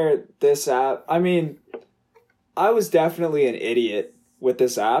is where this app, I mean, I was definitely an idiot with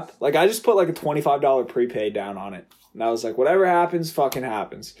this app. Like, I just put like a $25 prepaid down on it. And I was like, whatever happens, fucking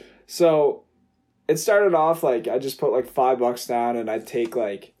happens. So it started off like I just put like $5 down and I'd take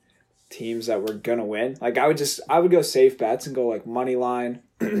like teams that were gonna win. Like I would go safe bets and go like money line,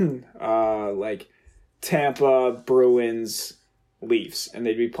 like Tampa, Bruins, Leafs, and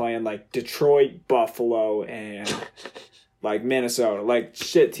they'd be playing like Detroit, Buffalo, and like Minnesota, like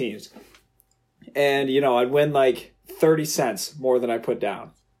shit teams. And I'd win like 30 cents more than I put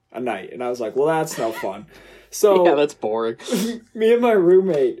down a night, and I was like, well, that's no fun. So yeah, that's boring. Me and my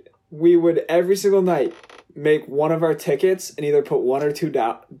roommate, we would every single night make one of our tickets and either put $1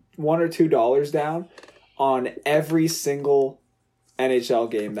 or $2 down on every single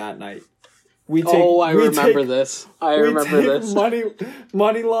NHL game that night. I remember this.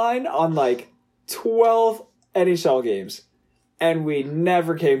 Money line on like 12 NHL games, and we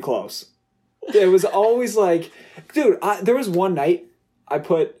never came close. It was always like, dude. There was one night I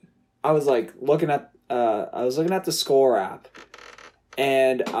was looking at the Score app.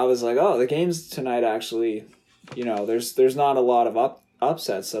 And I was like, oh, the games tonight actually, there's not a lot of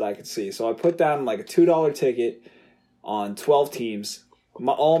upsets that I could see. So I put down like a $2 ticket on 12 teams,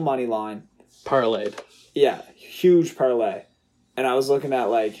 all money line. Parlayed. Yeah, huge parlay. And I was looking at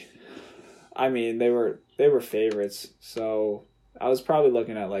like, I mean, they were favorites. So I was probably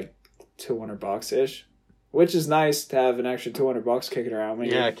looking at like $200-ish, which is nice to have an extra $200 kicking around when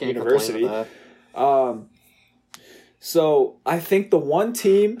you're at university. So I think the one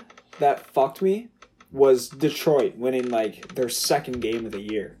team that fucked me was Detroit winning like their second game of the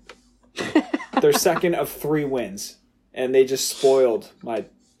year. Their second of 3 wins. And they just spoiled my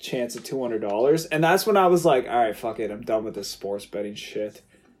chance at $200. And that's when I was like, all right, fuck it. I'm done with this sports betting shit.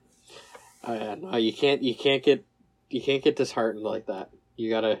 No, you can't get disheartened like that. You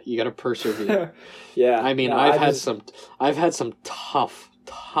gotta persevere. Yeah. I mean, I've had some tough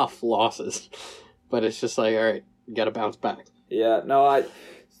losses, but it's just like, all right, you gotta bounce back. Yeah, no,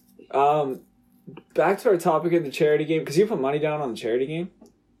 back to our topic of the charity game, because you put money down on the charity game?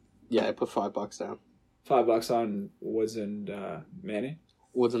 Yeah, I put $5 down. $5 on Woods and Manning?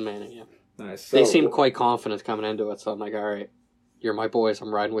 Woods and Manning, yeah. Nice. They seemed quite confident coming into it, so I'm like, all right, you're my boys,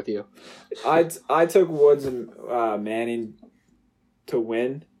 I'm riding with you. I took Woods and Manning to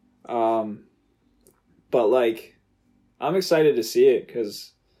win, but like, I'm excited to see it,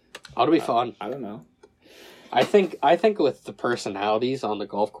 because... It'll be fun. I don't know. I think with the personalities on the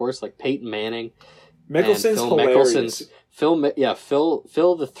golf course, like Peyton Manning, Mickelson's hilarious. Phil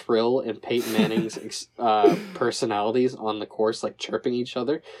the Thrill and Peyton Manning's personalities on the course, like chirping each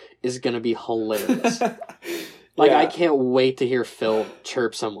other, is gonna be hilarious. Like, I can't wait to hear Phil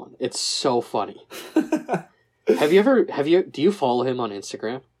chirp someone. It's so funny. Do you follow him on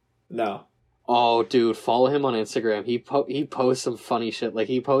Instagram? No. Oh, dude, follow him on Instagram. He posts some funny shit. Like,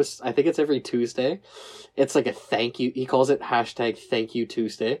 he posts, I think it's every Tuesday. It's like a thank you. He calls it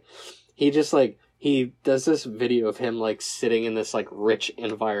 #ThankYouTuesday. He just, like, he does this video of him, like, sitting in this, like, rich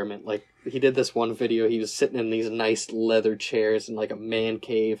environment. Like, he did this one video. He was sitting in these nice leather chairs in, like, a man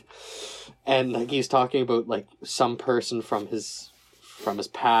cave. And, like, he's talking about, like, some person from his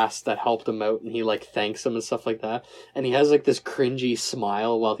past that helped him out, and he like thanks him and stuff like that, and he has like this cringy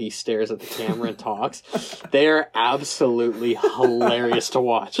smile while he stares at the camera and talks. They are absolutely hilarious to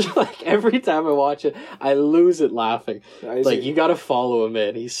watch. Like, every time I watch it, I lose it laughing. Like, you gotta follow him,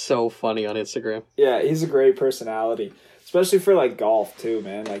 man. He's so funny on Instagram. Yeah, he's a great personality, especially for like golf too,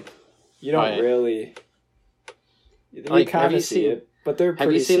 man. Like, you don't really, you like, kind of see it, but they're pretty.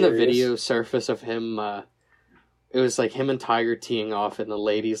 Have you seen serious. the video surface of him? It was like him and Tiger teeing off, and the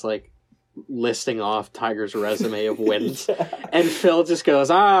lady's like listing off Tiger's resume of wins. Yeah. And Phil just goes,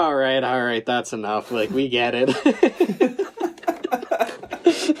 all right, that's enough. Like, we get it.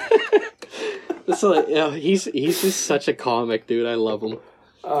 It's like, he's just such a comic, dude. I love him.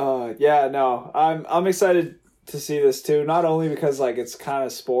 Yeah, no, I'm excited to see this too. Not only because like it's kind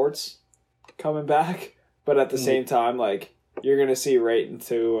of sports coming back, but at the same time, like, you're gonna see right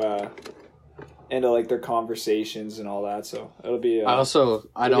into like their conversations and all that, so it'll be. I'd also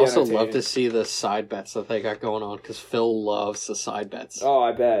love to see the side bets that they got going on, because Phil loves the side bets. Oh,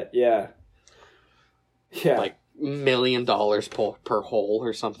 I bet, yeah. Like $1 million per hole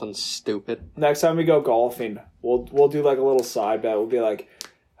or something stupid. Next time we go golfing, we'll do like a little side bet. We'll be like,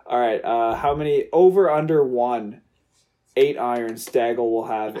 all right, how many over under 8 irons Daigle will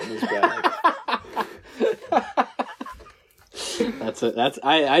have in his bag? That's it.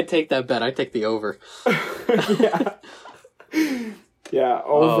 I take that bet. I take the over. Yeah. Yeah,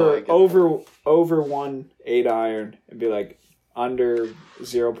 Oh, over 1 8-iron and be like under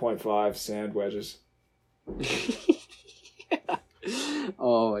 0.5 sand wedges.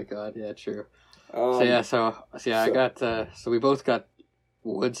 Oh my god, yeah, true. Um, I got so we both got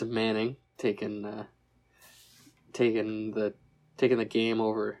Woods and Manning taking the game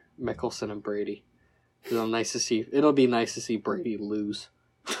over Mickelson and Brady. It'll be nice to see Brady lose.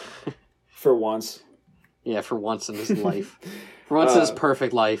 for once. Yeah, for once in his life. For once in his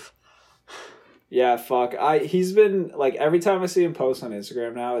perfect life. Yeah, fuck. He's been like every time I see him post on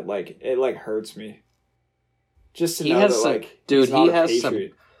Instagram now, it hurts me. Just to know that dude, he's not he a has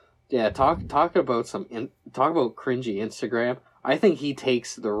Patriot. some. Yeah, talk about cringy Instagram. I think he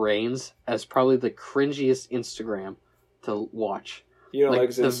takes the reins as probably the cringiest Instagram to watch. You don't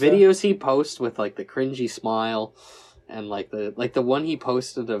like the his Insta? videos he posts with like the cringy smile, and the one he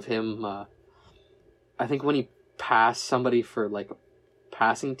posted of him. I think when he passed somebody for like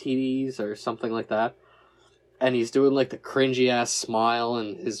passing TDs or something like that, and he's doing like the cringy ass smile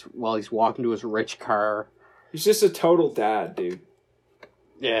and while he's walking to his rich car. He's just a total dad, dude.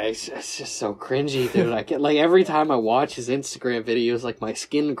 Yeah, it's just so cringy, dude. I get like every time I watch his Instagram videos, like my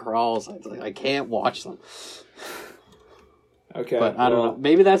skin crawls. I can't watch them. Okay, but I don't know.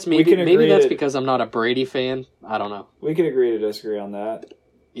 Maybe that's because I'm not a Brady fan. I don't know. We can agree to disagree on that.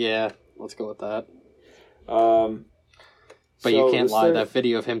 Yeah, let's go with that. But you can't lie. That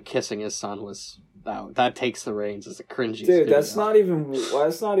video of him kissing his son was that takes the reins as a cringy. Dude, that's not even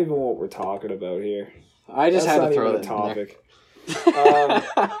what we're talking about here. I just had to throw that topic.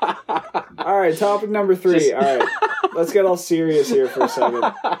 All right, topic number 3. All right, let's get all serious here for a second.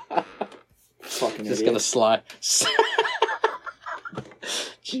 Fucking just idiot. Gonna slide.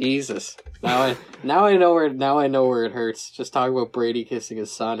 Jesus. Now I know where it hurts. Just talk about Brady kissing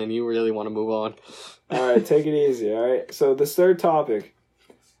his son, and you really want to move on. All right, take it easy. All right. So this third topic.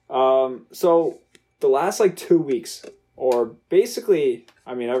 So the last 2 weeks, or basically,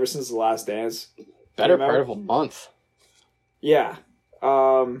 ever since The Last Dance. Better part of a month. Yeah.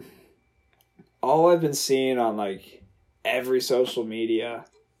 All I've been seeing on every social media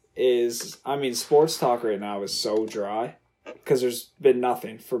is, sports talk right now is so dry because there's been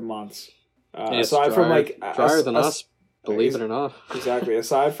nothing for months. Aside from drier than us, believe it or not. Exactly.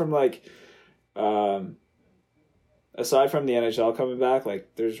 Aside from the NHL coming back,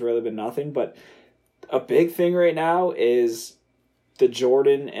 there's really been nothing. But a big thing right now is the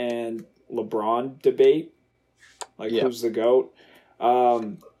Jordan and LeBron debate. Who's the GOAT?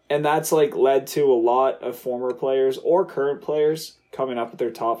 And that's led to a lot of former players or current players coming up with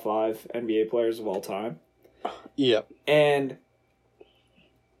their top 5 NBA players of all time. Yep. And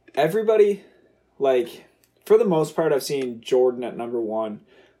everybody, for the most part, I've seen Jordan at number 1,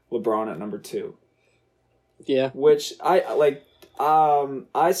 LeBron at number 2. Yeah. Which I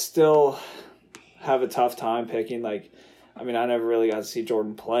still have a tough time picking. I never really got to see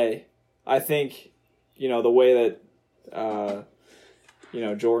Jordan play. I think, the way that,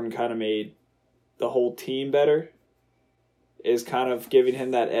 Jordan kind of made the whole team better is kind of giving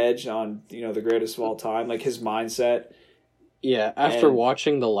him that edge on, the greatest of all time, his mindset. Yeah, after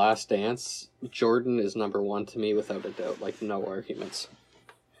watching The Last Dance, Jordan is number 1 to me without a doubt. No arguments.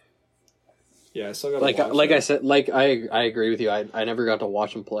 Yeah, I still got to watch I said, I agree with you. I never got to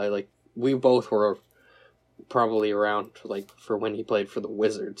watch him play. We both were probably around for when he played for the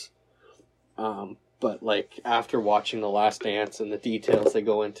Wizards. But after watching The Last Dance and the details they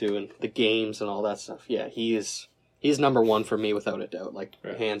go into and the games and all that stuff, yeah, he's number 1 for me without a doubt.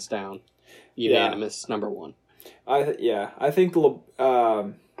 Right. Hands down, unanimous number 1. I think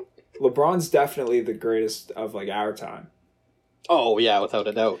LeBron's definitely the greatest of our time. Oh yeah, without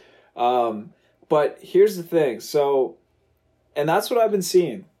a doubt. But here's the thing. So, and that's what I've been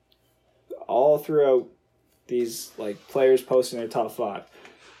seeing all throughout these players posting their top 5.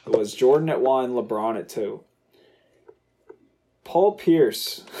 It was Jordan at 1, LeBron at 2. Paul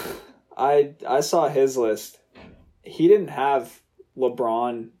Pierce, I saw his list. He didn't have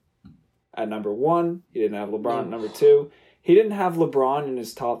LeBron at number 1. He didn't have LeBron at number 2. He didn't have LeBron in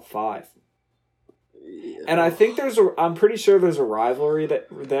his top 5. And I think I'm pretty sure there's a rivalry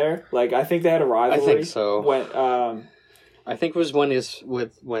there. I think they had a rivalry. I think so. When I think it was when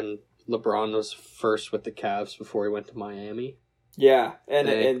LeBron was first with the Cavs before he went to Miami. Yeah,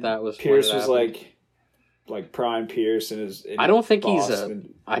 and that was Pierce was prime Pierce and his. I don't think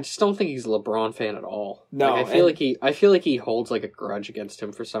I just don't think he's a LeBron fan at all. No, I feel like he holds a grudge against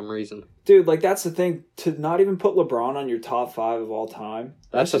him for some reason. Dude, that's the thing, to not even put LeBron on your top 5 of all time.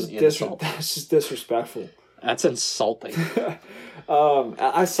 That's just insult. That's just disrespectful. That's insulting.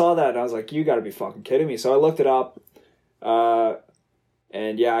 I saw that and I was like, you got to be fucking kidding me. So I looked it up.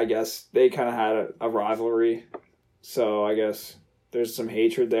 And yeah, I guess they kind of had a rivalry. So I guess there's some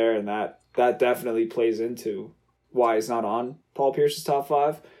hatred there, and that definitely plays into why he's not on Paul Pierce's top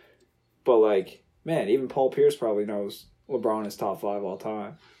 5. But like, man, even Paul Pierce probably knows LeBron is top 5 all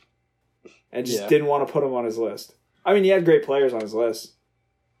time. And just didn't want to put him on his list. I mean, he had great players on his list.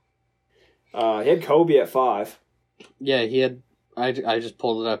 He had Kobe at 5. Yeah, he had... I just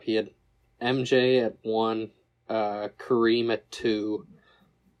pulled it up. He had MJ at 1, Kareem at 2,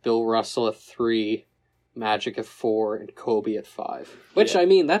 Bill Russell at 3, Magic at 4, and Kobe at 5. Which, I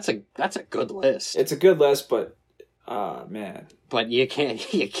mean, that's a good list. It's a good list, but man. But you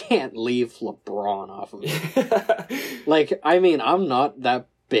can't leave LeBron off of it. Like, I mean, I'm not that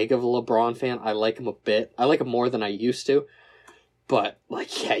big of a LeBron fan. I like him a bit. I like him more than I used to. But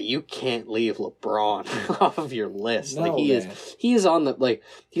like, yeah, you can't leave LeBron off of your list. No, like he's on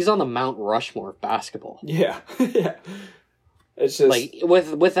the Mount Rushmore of basketball. Yeah. Yeah. It's just like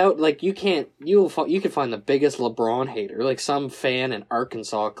without like you can find the biggest LeBron hater, like some fan in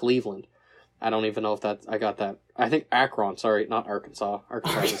Arkansas, Cleveland. I don't even know if I got that. I think Akron. Sorry, not Arkansas.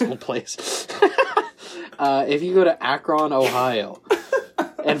 Arkansas is its own place. If you go to Akron, Ohio,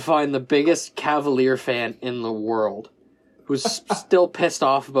 and find the biggest Cavalier fan in the world, who's still pissed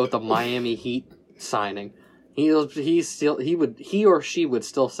off about the Miami Heat signing, he or she would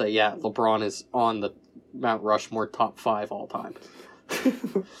still say, yeah, LeBron is on the Mount Rushmore top 5 all time.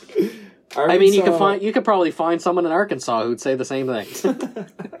 I mean, you could probably find someone in Arkansas who'd say the same thing.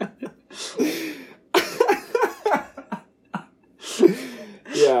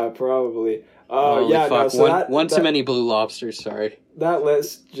 Yeah, probably. Yeah, fuck. No, one too many Blue Lobsters. Sorry. That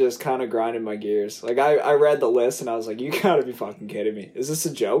list just kind of grinded my gears. Like I read the list and I was like, you gotta be fucking kidding me. Is this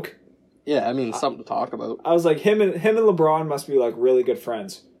a joke? Yeah, I mean, something to talk about. I was like, him and LeBron must be like really good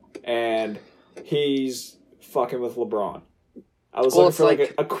friends, and he's fucking with LeBron. I was looking for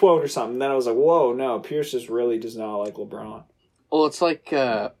like a quote or something. Then I was like, whoa, no, Pierce just really does not like LeBron. Well, it's like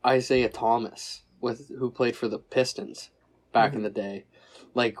Isaiah Thomas who played for the Pistons back in the day.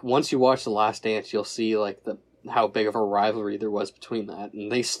 Like, once you watch The Last Dance, you'll see like how big of a rivalry there was between that, and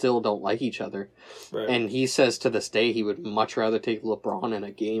they still don't like each other. Right. And he says to this day he would much rather take LeBron in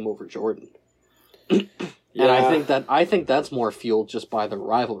a game over Jordan. Yeah. And I think that's more fueled just by the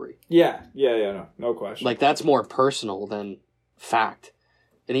rivalry. Yeah, no question. Like, that's more personal than fact.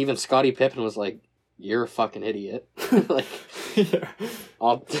 And even Scottie Pippen was like, "You're a fucking idiot." Like, yeah.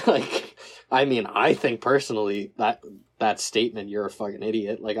 I mean, I think personally that statement, "You're a fucking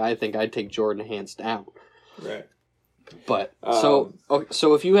idiot," like, I think I'd take Jordan hands down. Right. But so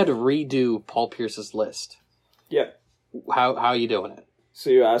if you had to redo Paul Pierce's list, yeah, how are you doing it? So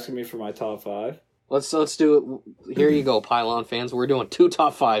you're asking me for my top 5? Let's do it. Here you go, Pylon fans. We're doing 2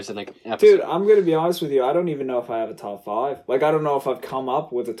 top 5s in an episode. Dude, I'm gonna be honest with you. I don't even know if I have a top 5. Like, I don't know if I've come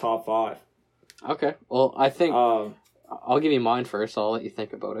up with a top 5. Okay. Well, I think I'll give you mine first. I'll let you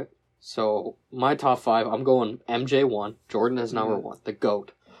think about it. So my top 5, I'm going MJ 1. Jordan is number 1, the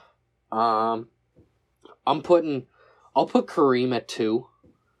GOAT. I'll put Kareem at 2,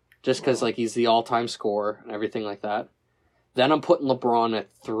 just because like he's the all-time scorer and everything like that. Then I'm putting LeBron at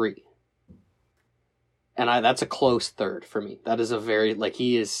 3, and that's a close third for me. That is a very like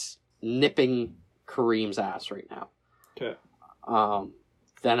he is nipping Kareem's ass right now. Okay.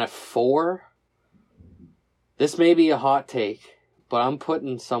 Then at 4, this may be a hot take, but I'm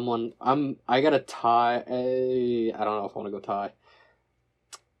putting someone. I got a tie. I don't know if I want to go tie.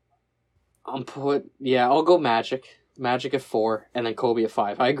 I'll go Magic. Magic at 4, and then Kobe at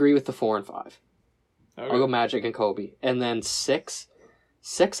 5. I agree with the 4 and 5. Okay. I'll go Magic and Kobe. And then 6,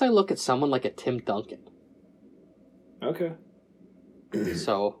 I look at someone like a Tim Duncan. Okay.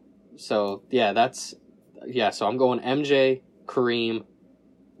 So I'm going MJ, Kareem,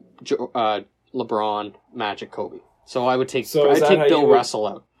 LeBron, Magic, Kobe. So I would take Bill Russell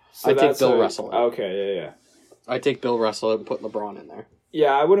out. I take Bill Russell out. Okay, yeah. I take Bill Russell out and put LeBron in there.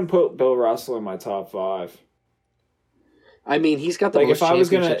 Yeah, I wouldn't put Bill Russell in my top 5. I mean, he's got the most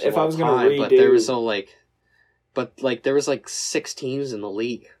championships of all time, redo... but there was 6 teams in the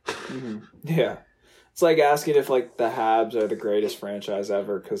league. Mm-hmm. Yeah. It's like asking if like the Habs are the greatest franchise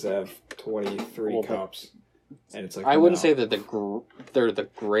ever because they have 23 cups. And it's like, I wouldn't say that they're the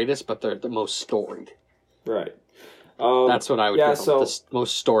greatest, but they're the most storied. Right. That's what I would call the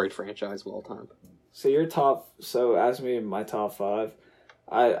most storied franchise of all time. So ask me my top 5.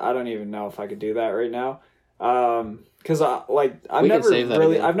 I don't even know if I could do that right now. Because I've never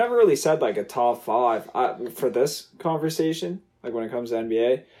really said like a top 5 for this conversation. Like when it comes to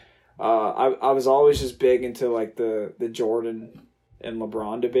NBA, I was always just big into like the Jordan and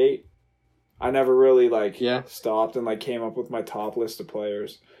LeBron debate. I never really stopped and like came up with my top list of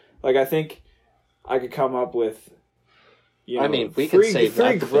players. Like I think I could come up with. I mean, we could save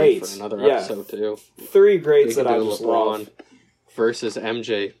that debate for another episode too. 3 greats that I just love versus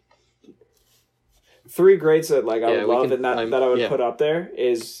MJ. 3 greats that like I would love and that I would put up there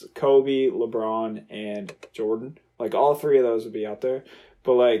is Kobe, LeBron, and Jordan. Like all 3 of those would be out there.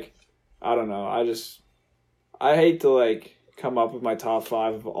 But like I don't know. I hate to like come up with my top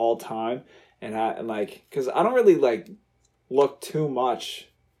 5 of all time and like because I don't really like look too much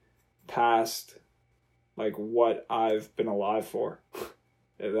past like what I've been alive for,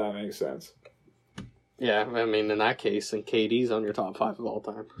 if that makes sense. Yeah, I mean, in that case, then KD's on your top 5 of all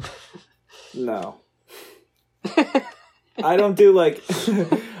time. No. I don't do like,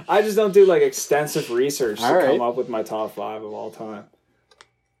 I just don't do like extensive research to come up with my top 5 of all time.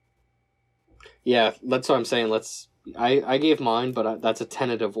 Yeah, that's what I'm saying. I gave mine, but that's a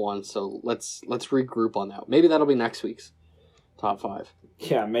tentative one, so let's regroup on that. Maybe that'll be next week's top 5.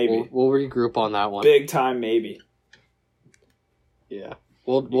 Yeah, maybe. We'll regroup on that one. Big time, maybe. Yeah.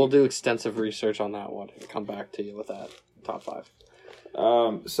 We'll do extensive research on that one and come back to you with that top 5.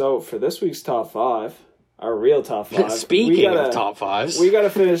 So for this week's top 5, our real top 5. Speaking of top 5s, we got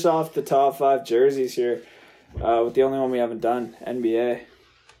to finish off the top 5 jerseys here with the only one we haven't done, NBA.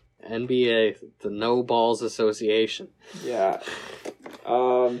 NBA, the No Balls Association. Yeah.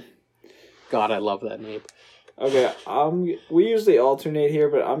 God, I love that name. Okay, we usually alternate here,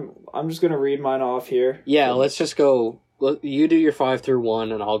 but I'm just gonna read mine off here. Yeah, let's just go. You do your 5 through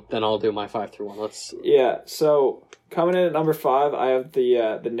 1, and I'll do my 5 through 1. Let's. Yeah. So coming in at number 5, I have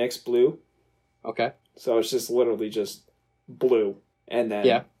the Knicks blue. Okay. So it's just literally just blue, and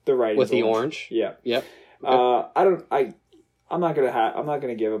then the right with the orange. Yeah. Yep. Okay. I'm not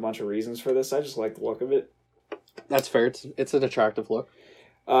gonna give a bunch of reasons for this. I just like the look of it. That's fair. It's an attractive look.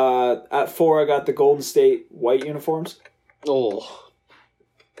 At 4, I got the Golden State white uniforms. Oh,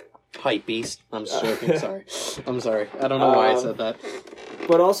 hype beast. I'm just joking. Sorry. I'm sorry. I don't know why I said that.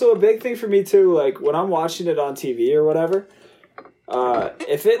 But also a big thing for me too, like when I'm watching it on TV or whatever,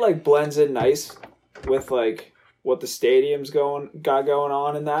 if it like blends in nice with like what the stadium's got going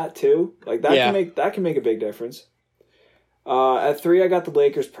on in that too, like that can make a big difference. At 3, I got the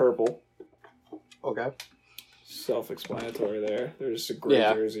Lakers purple. Okay. Self-explanatory there. They're just a great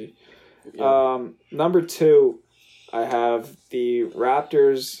jersey. Yeah. Number 2, I have the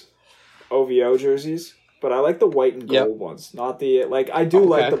Raptors OVO jerseys, but I like the white and gold ones, not the like. I do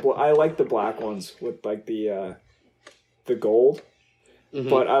like I like the black ones with like the gold,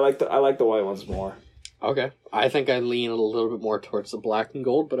 but I like the white ones more. Okay, I think I lean a little bit more towards the black and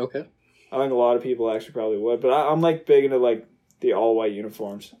gold, but okay. I think a lot of people actually probably would, but I'm like big into like the all white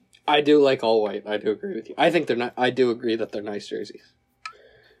uniforms. I do like all white. I do agree with you. I think they're not. I do agree that they're nice jerseys.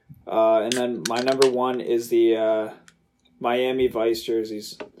 And then my number 1 is the Miami Vice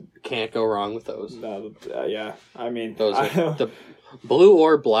jerseys. Can't go wrong with those. Yeah, I mean those are the blue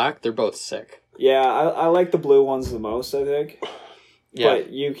or black. They're both sick. Yeah, I like the blue ones the most. I think. Yeah,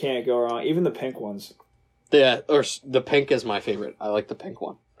 but you can't go wrong. Even the pink ones. Yeah, or the pink is my favorite. I like the pink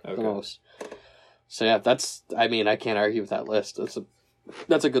one the most. So yeah, that's. I mean, I can't argue with that list.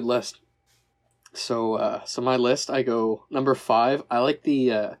 That's a good list. So my list, I go number 5. I like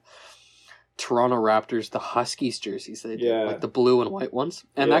the Toronto Raptors, the Huskies jerseys. They do, like the blue and white ones,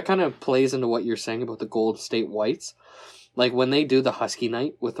 and that kind of plays into what you're saying about the Golden State whites. Like when they do the Husky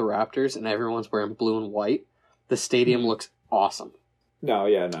night with the Raptors, and everyone's wearing blue and white, the stadium looks awesome. No.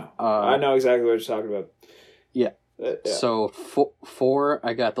 I know exactly what you're talking about. Yeah. So 4,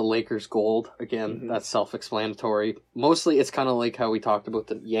 I got the Lakers gold. Again, that's self-explanatory. Mostly, it's kind of like how we talked about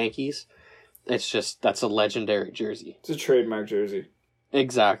the Yankees. It's just, that's a legendary jersey. It's a trademark jersey.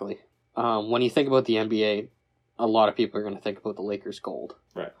 Exactly. When you think about the NBA, a lot of people are going to think about the Lakers gold.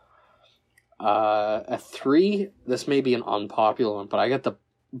 Right. At 3, this may be an unpopular one, but I got the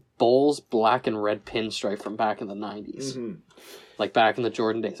Bulls black and red pinstripe from back in the 90s. Mm-hmm. Like back in the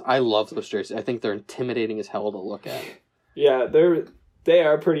Jordan days. I love those jerseys. I think they're intimidating as hell to look at. Yeah, they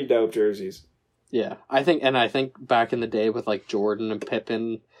are pretty dope jerseys. Yeah. I think back in the day with like Jordan and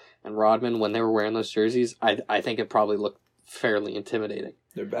Pippen and Rodman, when they were wearing those jerseys, I think it probably looked fairly intimidating.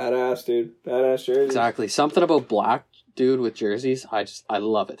 They're badass, dude. Badass jerseys. Exactly. Something about black dude with jerseys, I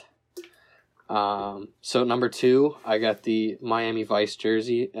love it. So number 2, I got the Miami Vice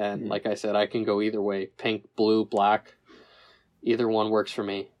jersey, and like I said, I can go either way. Pink, blue, black. Either one works for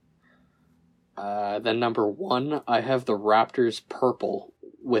me. Then number 1, I have the Raptors purple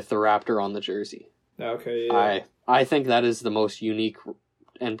with the Raptor on the jersey. Okay, yeah. I think that is the most unique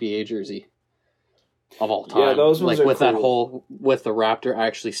NBA jersey of all time. Yeah, those ones like are with that cool. whole with the Raptor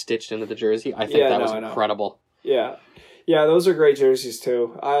actually stitched into the jersey. I think that was incredible. Yeah, those are great jerseys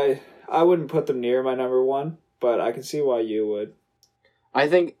too. I wouldn't put them near my number one, but I can see why you would. I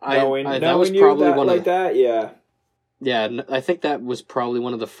think that was knowing probably that, one like of that. Yeah, yeah. I think that was probably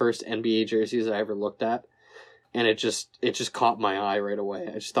one of the first NBA jerseys I ever looked at, and it just caught my eye right away.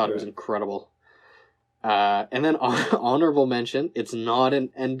 I just thought it was incredible. And then honorable mention. It's not an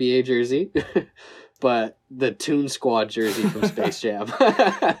NBA jersey, but the Toon Squad jersey from Space Jam.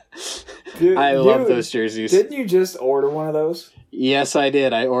 Dude, I love those jerseys. Didn't you just order one of those? Yes, I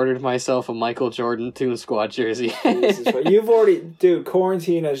did. I ordered myself a Michael Jordan Toon Squad jersey. Jesus, but you've already, dude.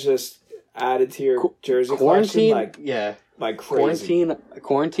 Quarantine has just added to your jersey collection, like crazy.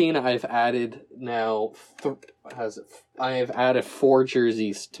 Quarantine. I've added now. I have added 4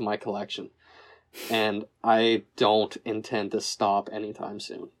 jerseys to my collection, and I don't intend to stop anytime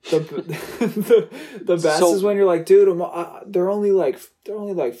soon. The best is when you're like, dude, they're only like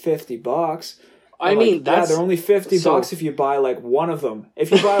 $50. I mean, they're only $50 if you buy like one of them. If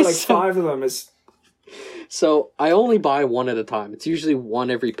you buy like 5 of them, it's. So I only buy one at a time. It's usually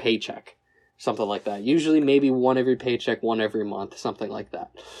one every paycheck, something like that. Usually maybe one every paycheck, one every month, something like that.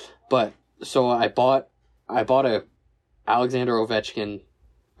 But so I bought a Alexander Ovechkin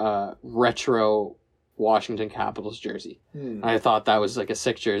retro Washington Capitals jersey. I thought that was like a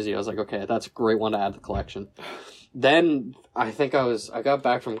sick jersey. I was like, okay, that's a great one to add to the collection. Then I think I got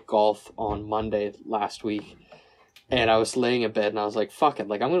back from golf on Monday last week, and I was laying in bed and I was like, fuck it,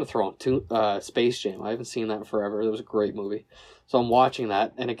 like I'm gonna throw on Space Jam. I haven't seen that in forever. It was a great movie. So I'm watching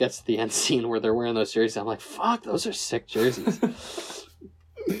that, and it gets to the end scene where they're wearing those jerseys. I'm like, fuck, those are sick jerseys.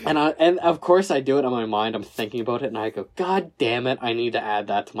 And of course I do it in my mind. I'm thinking about it, and I go, God damn it, I need to add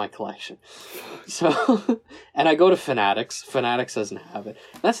that to my collection. So, and I go to Fanatics. Fanatics doesn't have it.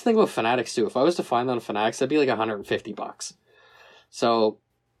 And that's the thing about Fanatics too. If I was to find that on Fanatics, that'd be like $150. So,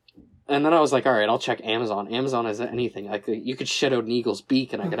 and then I was like, all right, I'll check Amazon. Amazon has anything. Like you could shit out an eagle's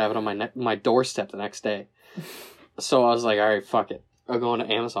beak, and I could have it on my doorstep the next day. So I was like, all right, fuck it. I'll go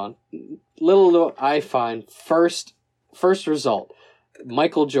into Amazon. Little I find first result.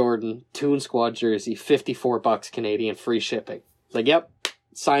 Michael Jordan Toon Squad jersey, $54 Canadian, free shipping. Like, yep,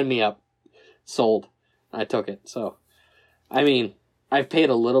 sign me up. Sold. I took it. So, I mean, I've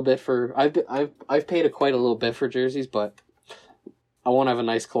paid a little bit for I've paid quite a little bit for jerseys, but I want to have a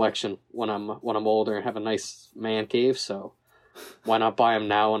nice collection when I'm older and have a nice man cave. So, why not buy them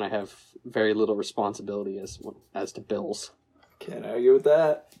now when I have very little responsibility as to bills? Can't argue with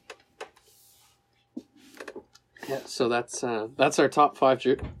that. Yeah, so that's our top 5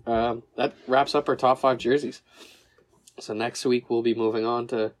 that wraps up our top 5 jerseys. So next week we'll be moving on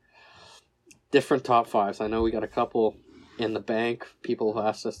to different top 5s. I know we got a couple in the bank people have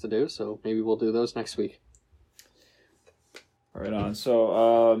asked us to do, so maybe we'll do those next week. Right on.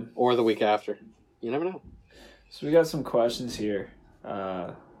 So or the week after. You never know. So we got some questions here.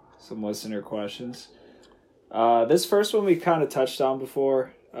 Some listener questions. This first one we kind of touched on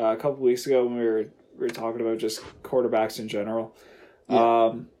before a couple weeks ago when we were talking about just quarterbacks in general.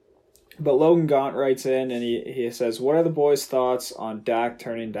 Yeah. But Logan Gaunt writes in and he says, what are the boys' thoughts on Dak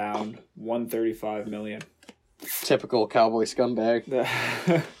turning down $135 million? Typical Cowboy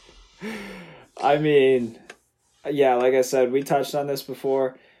scumbag. I mean, yeah, like I said, we touched on this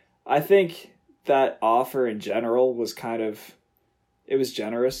before. I think that offer in general was it was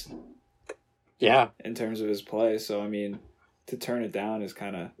generous. Yeah. In terms of his play. So, I mean, to turn it down is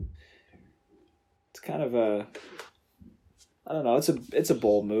kind of a, I don't know, it's a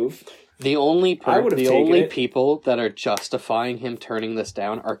bold move. The only people that are justifying him turning this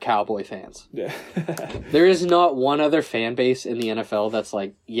down are Cowboy fans. Yeah. There is not one other fan base in the NFL that's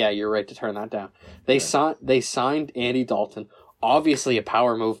like, yeah, you're right to turn that down. They signed Andy Dalton, obviously a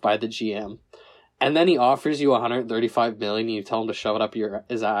power move by the GM, and then he offers you $135 million and you tell him to shove it up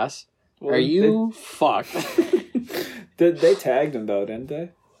his ass. Well, are you fucked? They tagged him though, didn't they?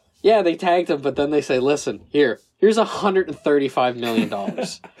 Yeah, they tagged him, but then they say, listen, here's $135 million.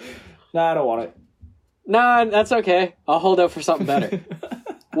 Nah, I don't want it. Nah, that's okay. I'll hold out for something better.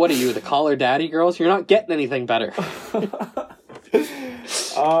 What are you, the Caller Daddy girls? You're not getting anything better.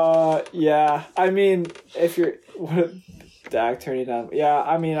 Yeah. I mean, if you're Dak turning down, yeah.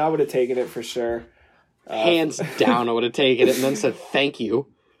 I mean, I would have taken it for sure. Hands down, I would have taken it and then said thank you.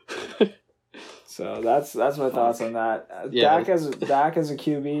 So that's my thoughts on that. Yeah. Dak as a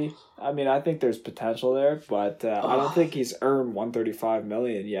QB. I mean, I think there's potential there, but I don't think he's earned $135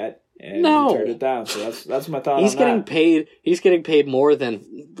 million yet. And he turned it down. So that's my thought. He's getting paid. He's getting paid more than.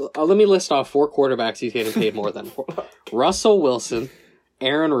 Let me list off 4 quarterbacks. He's getting paid more than: Russell Wilson,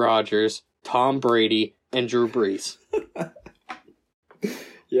 Aaron Rodgers, Tom Brady, and Drew Brees.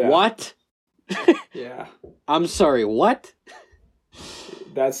 Yeah. What? Yeah. I'm sorry, what?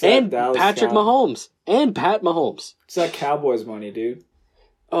 That's And Dallas Patrick Mahomes. And Pat Mahomes. It's that Cowboys money, dude.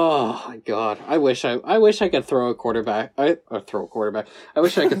 Oh my god! I wish I could throw a quarterback. I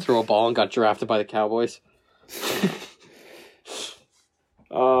wish I could throw a ball and got drafted by the Cowboys.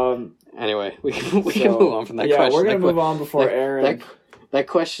 Anyway, we can move on from that question. Yeah, we're gonna move on before Aaron. That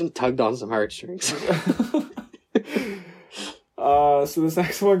question tugged on some heartstrings. So this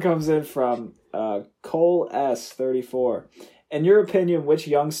next one comes in from Cole S34. In your opinion, which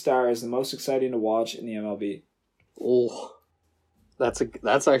young star is the most exciting to watch in the MLB? Oh, that's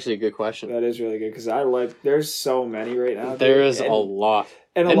actually a good question. That is really good because there's so many right now. There is a lot.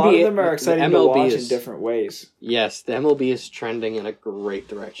 And a lot of them are exciting to watch in different ways. Yes, the MLB is trending in a great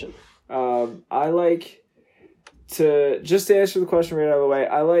direction. I like to answer the question right out of the way,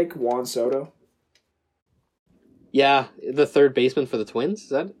 I like Juan Soto. Yeah, the third baseman for the Twins? Is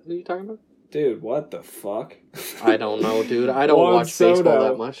that who you're talking about? Dude, what the fuck? I don't know, dude. I don't watch baseball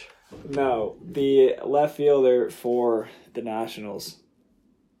that much. No, the left fielder for the Nationals.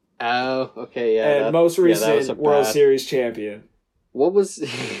 Oh, okay, yeah. And most recent World Series champion. What was...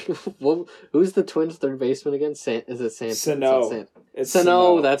 who's the Twins' third baseman again? Is it Sano? Sano. It's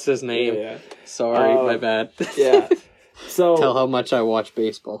Sano, that's his name. Yeah. Sorry, my bad. Yeah. So tell how much I watch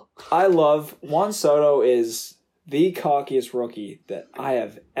baseball. I love... Juan Soto is the cockiest rookie that I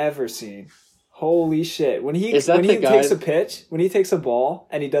have ever seen. Holy shit. When he takes a pitch, when he takes a ball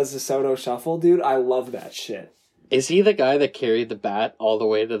and he does the Soto shuffle, dude, I love that shit. Is he the guy that carried the bat all the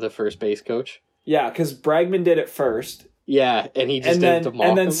way to the first base coach? Yeah, because Bregman did it first. Yeah, and he just did it to mock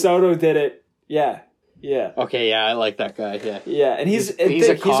and then him. Soto did it. Yeah. Okay, yeah, I like that guy, yeah. Yeah, and he's a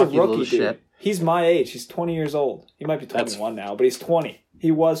rookie, dude. Shit. He's my age. He's 20 years old. He might be 21 now, but he's 20.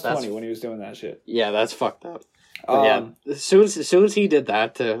 He was 20 when he was doing that shit. Yeah, that's fucked up. Yeah, as soon as he did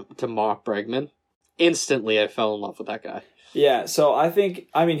that to mock Bregman, instantly I fell in love with that guy. Yeah, so he's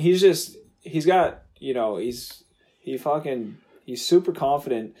got, he's super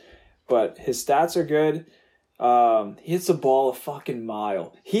confident, but his stats are good. He hits a ball a fucking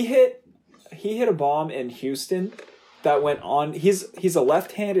mile. He hit a bomb in Houston that went on. He's a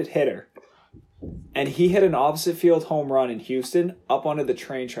left-handed hitter, and he hit an opposite field home run in Houston up onto the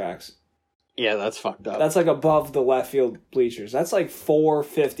train tracks. Yeah, that's fucked up. That's like above the left field bleachers. That's like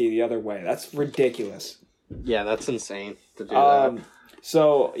 450 the other way. That's ridiculous. Yeah, that's insane to do that.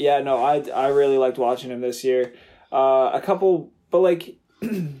 So yeah, no, I really liked watching him this year. They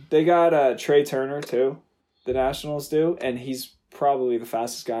got Trey Turner too. The Nationals do, and he's probably the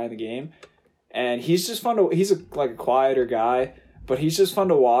fastest guy in the game. And he's just fun to. He's a quieter guy, but he's just fun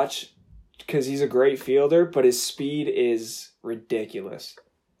to watch because he's a great fielder. But his speed is ridiculous.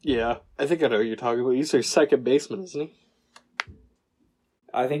 Yeah, I think I know what you're talking about. He's their second baseman, isn't he?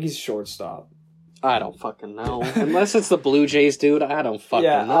 I think he's shortstop. I don't fucking know. Unless it's the Blue Jays, dude. I don't fucking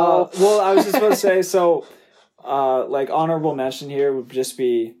know. Well, I was just about to say, so, honorable mention here would just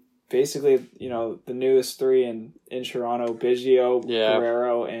be basically, the newest three in Toronto, Biggio,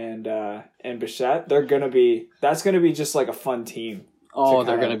 Guerrero, and Bichette. That's gonna be just like a fun team. Oh,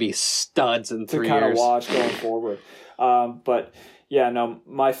 they're gonna be studs in 3 years. To kind of watch going forward. But yeah, no,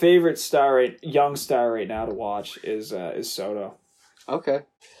 my favorite young star right now to watch is Soto. Okay.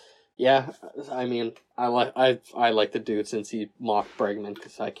 Yeah, I mean, I like the dude since he mocked Bregman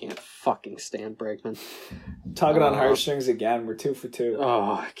because I can't fucking stand Bregman. Tugging on heartstrings again. We're 2 for 2.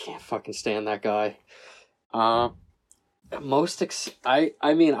 Oh, I can't fucking stand that guy. I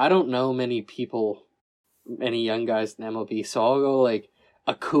don't know many young guys in MLB, so I'll go like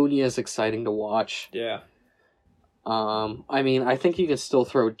Acuna is exciting to watch. Yeah. I think you can still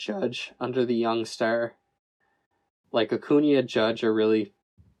throw Judge under the young star. Like Acuna, Judge are really,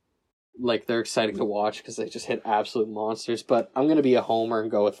 they're exciting to watch because they just hit absolute monsters. But I'm gonna be a homer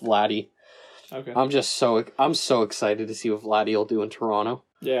and go with Vladdy. Okay. I'm so excited to see what Vladdy will do in Toronto.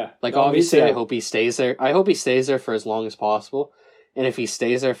 Yeah. Obviously, I hope he stays there. I hope he stays there for as long as possible. And if he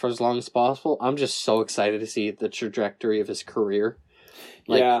stays there for as long as possible, I'm just so excited to see the trajectory of his career.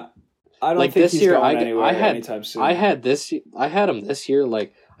 Yeah. I don't think he's going anywhere anytime soon. I had him this year.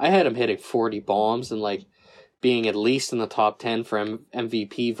 I had him hitting 40 bombs and being at least in the top 10 for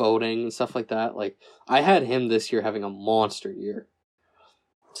MVP voting and stuff like that. I had him this year having a monster year.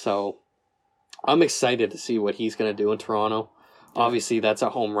 So I'm excited to see what he's going to do in Toronto. Yeah. Obviously, that's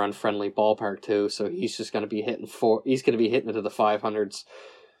a home run friendly ballpark too. So he's just going to be hitting into the 500s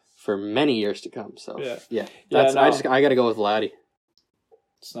for many years to come. So yeah. I got to go with Vladdy.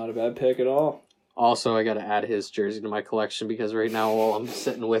 It's not a bad pick at all. Also, I got to add his jersey to my collection because right now all I'm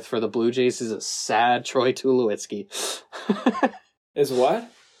sitting with for the Blue Jays is a sad Troy Tulowitzki. Is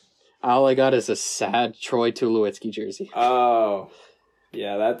what? All I got is a sad Troy Tulowitzki jersey. Oh.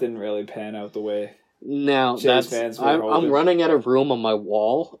 Yeah, that didn't really pan out the way. Now, Jays fans were I'm hoping. running out of room on my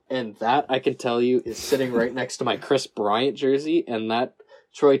wall, and that, I can tell you, is sitting right next to my Chris Bryant jersey, and that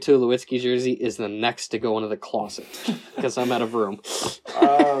Troy Tulowitzki jersey is the next to go into the closet because I'm out of room.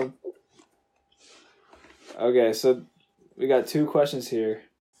 Okay, so we got 2 questions here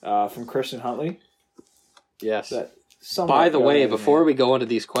from Christian Huntley. Yes. By By the way, before we go into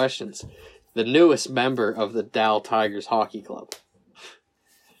these questions, the newest member of the Dal Tigers Hockey Club.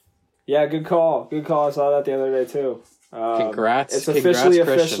 Yeah, good call. Good call. I saw that the other day, too. Congrats. It's officially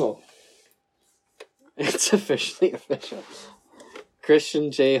Congrats, official. It's officially official.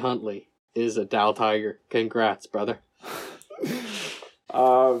 Christian J. Huntley is a Dal Tiger. Congrats, brother.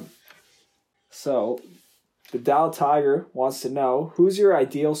 So, the Dow Tiger wants to know, who's your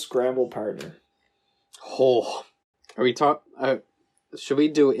ideal scramble partner? Oh, are we should we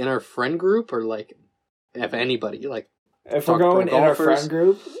do it in our friend group or like, if anybody like? If we're talk going pro in our golfers?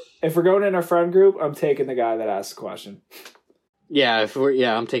 friend group, I'm taking the guy that asked the question. Yeah,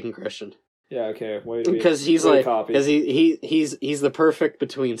 I'm taking Christian Yeah, okay. because he's way to like, copy. because he's the perfect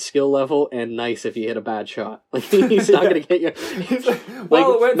between skill level and nice if you hit a bad shot. Like he's not gonna get you.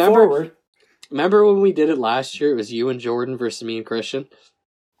 Well, it went forward. Remember when we did it last year? It was you and Jordan versus me and Christian.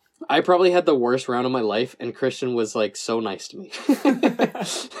 I probably had the worst round of my life, and Christian was like so nice to me.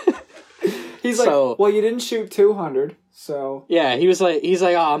 He's like, well, you didn't shoot 200, so yeah, he's like,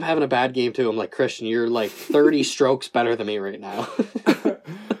 oh, I'm having a bad game too. I'm like, Christian, you're like 30 strokes better than me right now.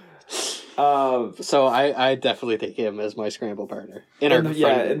 So I definitely take him as my scramble partner in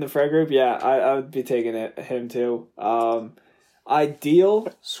the friend group. Yeah, I would be taking him too. Ideal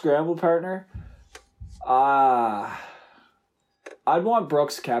scramble partner. I'd want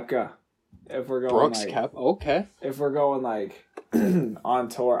Brooks Koepka if we're going okay. If we're going like on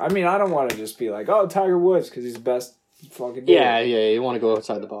tour. I mean, I don't want to just be like, oh, Tiger Woods because he's the best fucking dude. Yeah, you want to go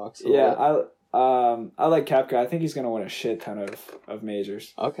outside the box. Yeah, I like Koepka. I think he's gonna win a shit ton of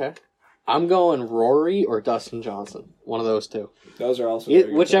majors. Okay. I'm going Rory or Dustin Johnson. One of those two. Those are also very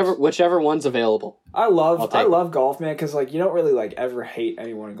good whichever one's available. I love golf, man, because like you don't really like ever hate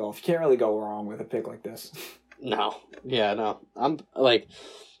anyone in golf. You can't really go wrong with a pick like this. No. Yeah, no. I'm like,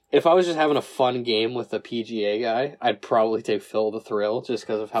 if I was just having a fun game with a PGA guy, I'd probably take Phil the Thrill just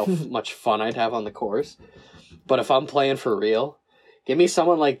because of how much fun I'd have on the course. But if I'm playing for real, give me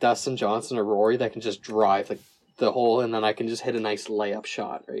someone like Dustin Johnson or Rory that can just drive the hole, and then I can just hit a nice layup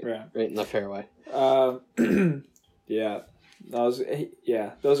shot right in the fairway. Yeah, those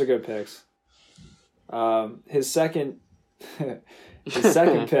are good picks. His second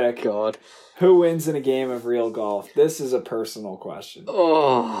pick. God, who wins in a game of real golf? This is a personal question.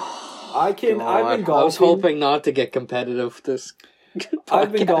 Oh, I've been golfing. I was hoping not to get competitive this podcast.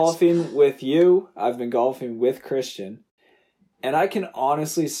 I've been golfing with you. I've been golfing with Christian, and I can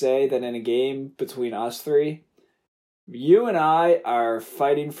honestly say that in a game between us three, you and I are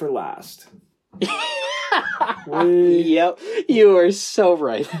fighting for last. Yep, you are so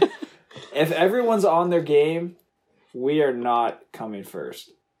right. If everyone's on their game, we are not coming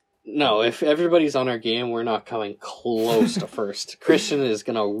first. No, if everybody's on our game, we're not coming close to first. Christian is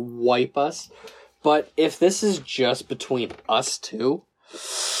going to wipe us. But if this is just between us two,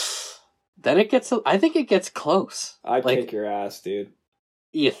 then I think it gets close. I'd kick your ass, dude.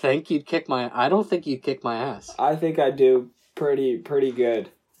 You think you'd kick I don't think you'd kick my ass. I think I do pretty good.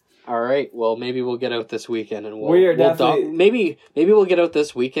 All right. Well, maybe we'll get out this weekend and maybe we'll get out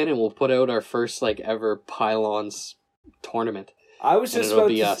this weekend and we'll put out our first ever Pylons tournament. I was just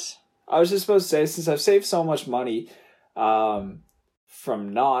supposed to say, since I've saved so much money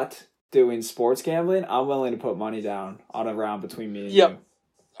from not doing sports gambling, I'm willing to put money down on a round between me and you.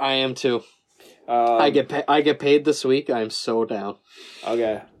 I am too. I get paid this week. I'm so down.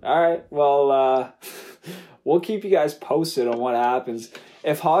 Okay. All right. Well, we'll keep you guys posted on what happens.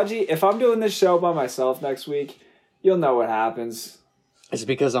 If I'm doing this show by myself next week, you'll know what happens. It's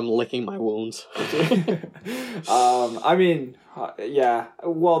because I'm licking my wounds. I mean, yeah.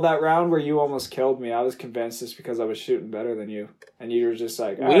 Well, that round where you almost killed me, I was convinced it's because I was shooting better than you, and you were just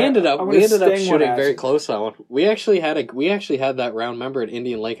like, we ended up shooting very close that one. We actually had that round. Remember at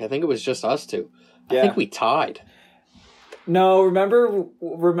Indian Lake? I think it was just us two. I think we tied. No,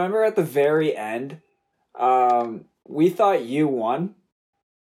 remember at the very end, we thought you won.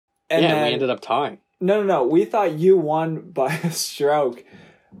 And then we ended up tying. No. We thought you won by a stroke,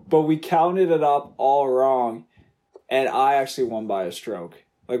 but we counted it up all wrong, and I actually won by a stroke.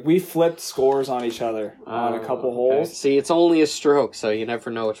 Like, we flipped scores on each other on a couple holes. See, it's only a stroke, so you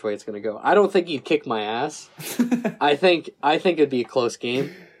never know which way it's going to go. I don't think you'd kick my ass. I think it'd be a close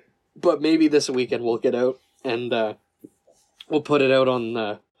game. But maybe this weekend we'll get out and we'll put it out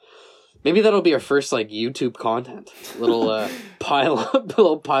on... maybe that'll be our first like YouTube content. Little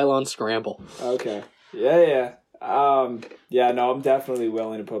pylon scramble. Okay. Yeah. Yeah, no, I'm definitely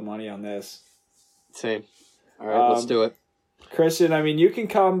willing to put money on this. Same. All right, let's do it. Christian, I mean, you can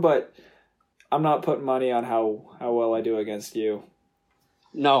come, but I'm not putting money on how well I do against you.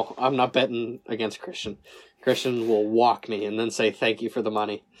 No, I'm not betting against Christian. Christian will walk me and then say thank you for the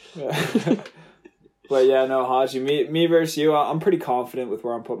money. But yeah, no, Haji, me versus you, I'm pretty confident with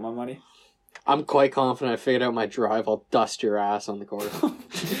where I'm putting my money. I'm quite confident I figured out my drive. I'll dust your ass on the course.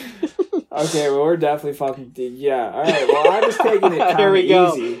 Okay, well, we're definitely fucking... Yeah, all right. Well, I'm just taking it kind of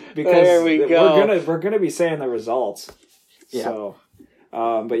easy. Because there we go. We're gonna be saying the results. Yeah. So,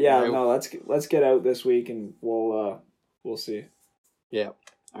 but yeah, no, let's get out this week and we'll see. Yeah.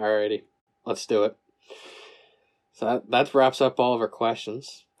 Alrighty. Let's do it. So that wraps up all of our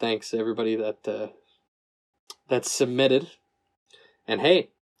questions. Thanks to everybody that submitted. And hey,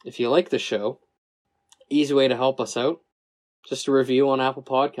 if you like the show, easy way to help us out, just a review on Apple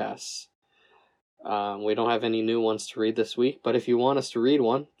Podcasts. We don't have any new ones to read this week, but if you want us to read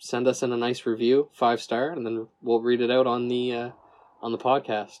one, send us in a nice review, 5-star, and then we'll read it out on the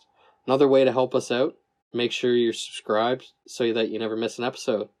podcast. Another way to help us out, make sure you're subscribed so that you never miss an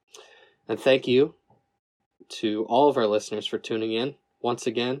episode. And thank you to all of our listeners for tuning in. Once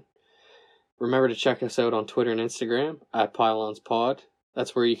again, remember to check us out on Twitter and Instagram at PylonsPod.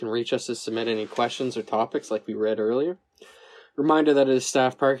 That's where you can reach us to submit any questions or topics like we read earlier. Reminder that it is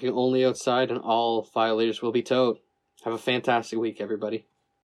staff parking only outside and all violators will be towed. Have a fantastic week, everybody.